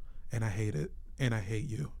terrible, and I hate it, and I hate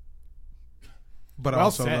you. But I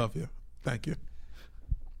also love you. Thank you.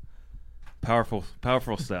 Powerful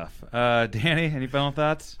stuff. Danny, any final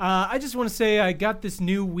thoughts? I just want to say I got this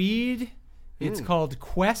new weed. It's called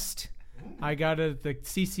Quest. I got it at the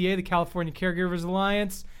CCA, the California Caregivers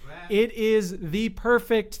Alliance. It is the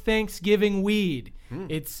perfect Thanksgiving weed.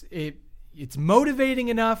 It's motivating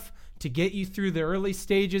enough to get you through the early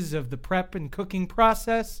stages of the prep and cooking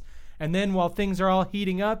process. And then while things are all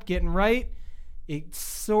heating up, getting right, it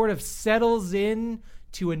sort of settles in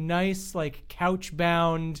to a nice, like,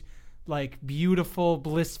 couch-bound, like, beautiful,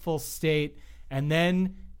 blissful state. And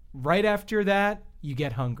then right after that, you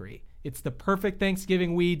get hungry. It's the perfect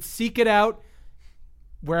Thanksgiving weed. Seek it out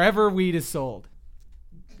wherever weed is sold.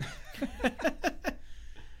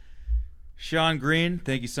 Sean Green,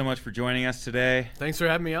 thank you so much for joining us today. Thanks for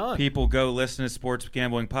having me on. People, go listen to Sports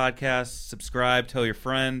Gambling Podcast, subscribe, tell your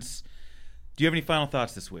friends. Do you have any final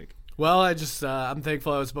thoughts this week? Well, I'm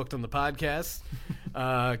thankful I was booked on the podcast.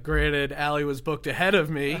 Granted, Allie was booked ahead of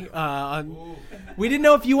me. We didn't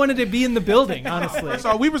know if you wanted to be in the building, honestly.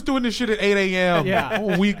 So we was doing this shit at 8 a.m.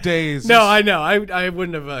 on weekdays. No, I know. I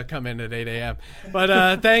wouldn't have come in at 8 a.m.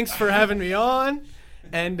 But thanks for having me on.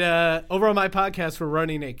 And over on my podcast, we're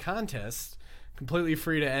running a contest, completely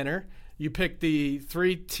free to enter. You pick the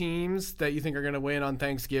 3 teams that you think are going to win on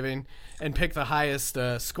Thanksgiving and pick the highest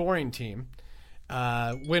scoring team.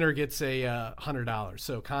 Winner gets a $100.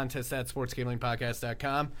 So contest at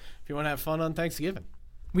sportsgamblingpodcast.com if you want to have fun on Thanksgiving.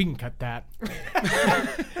 We can cut that.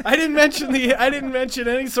 I didn't mention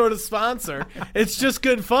any sort of sponsor. It's just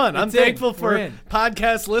good fun. I'm thankful for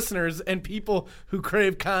podcast listeners and people who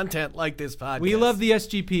crave content like this podcast. We love the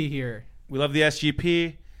SGP here. We love the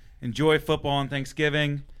SGP. Enjoy football on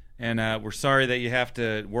Thanksgiving. And we're sorry that you have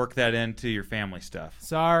to work that into your family stuff.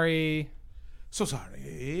 Sorry. So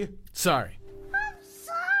sorry. Sorry.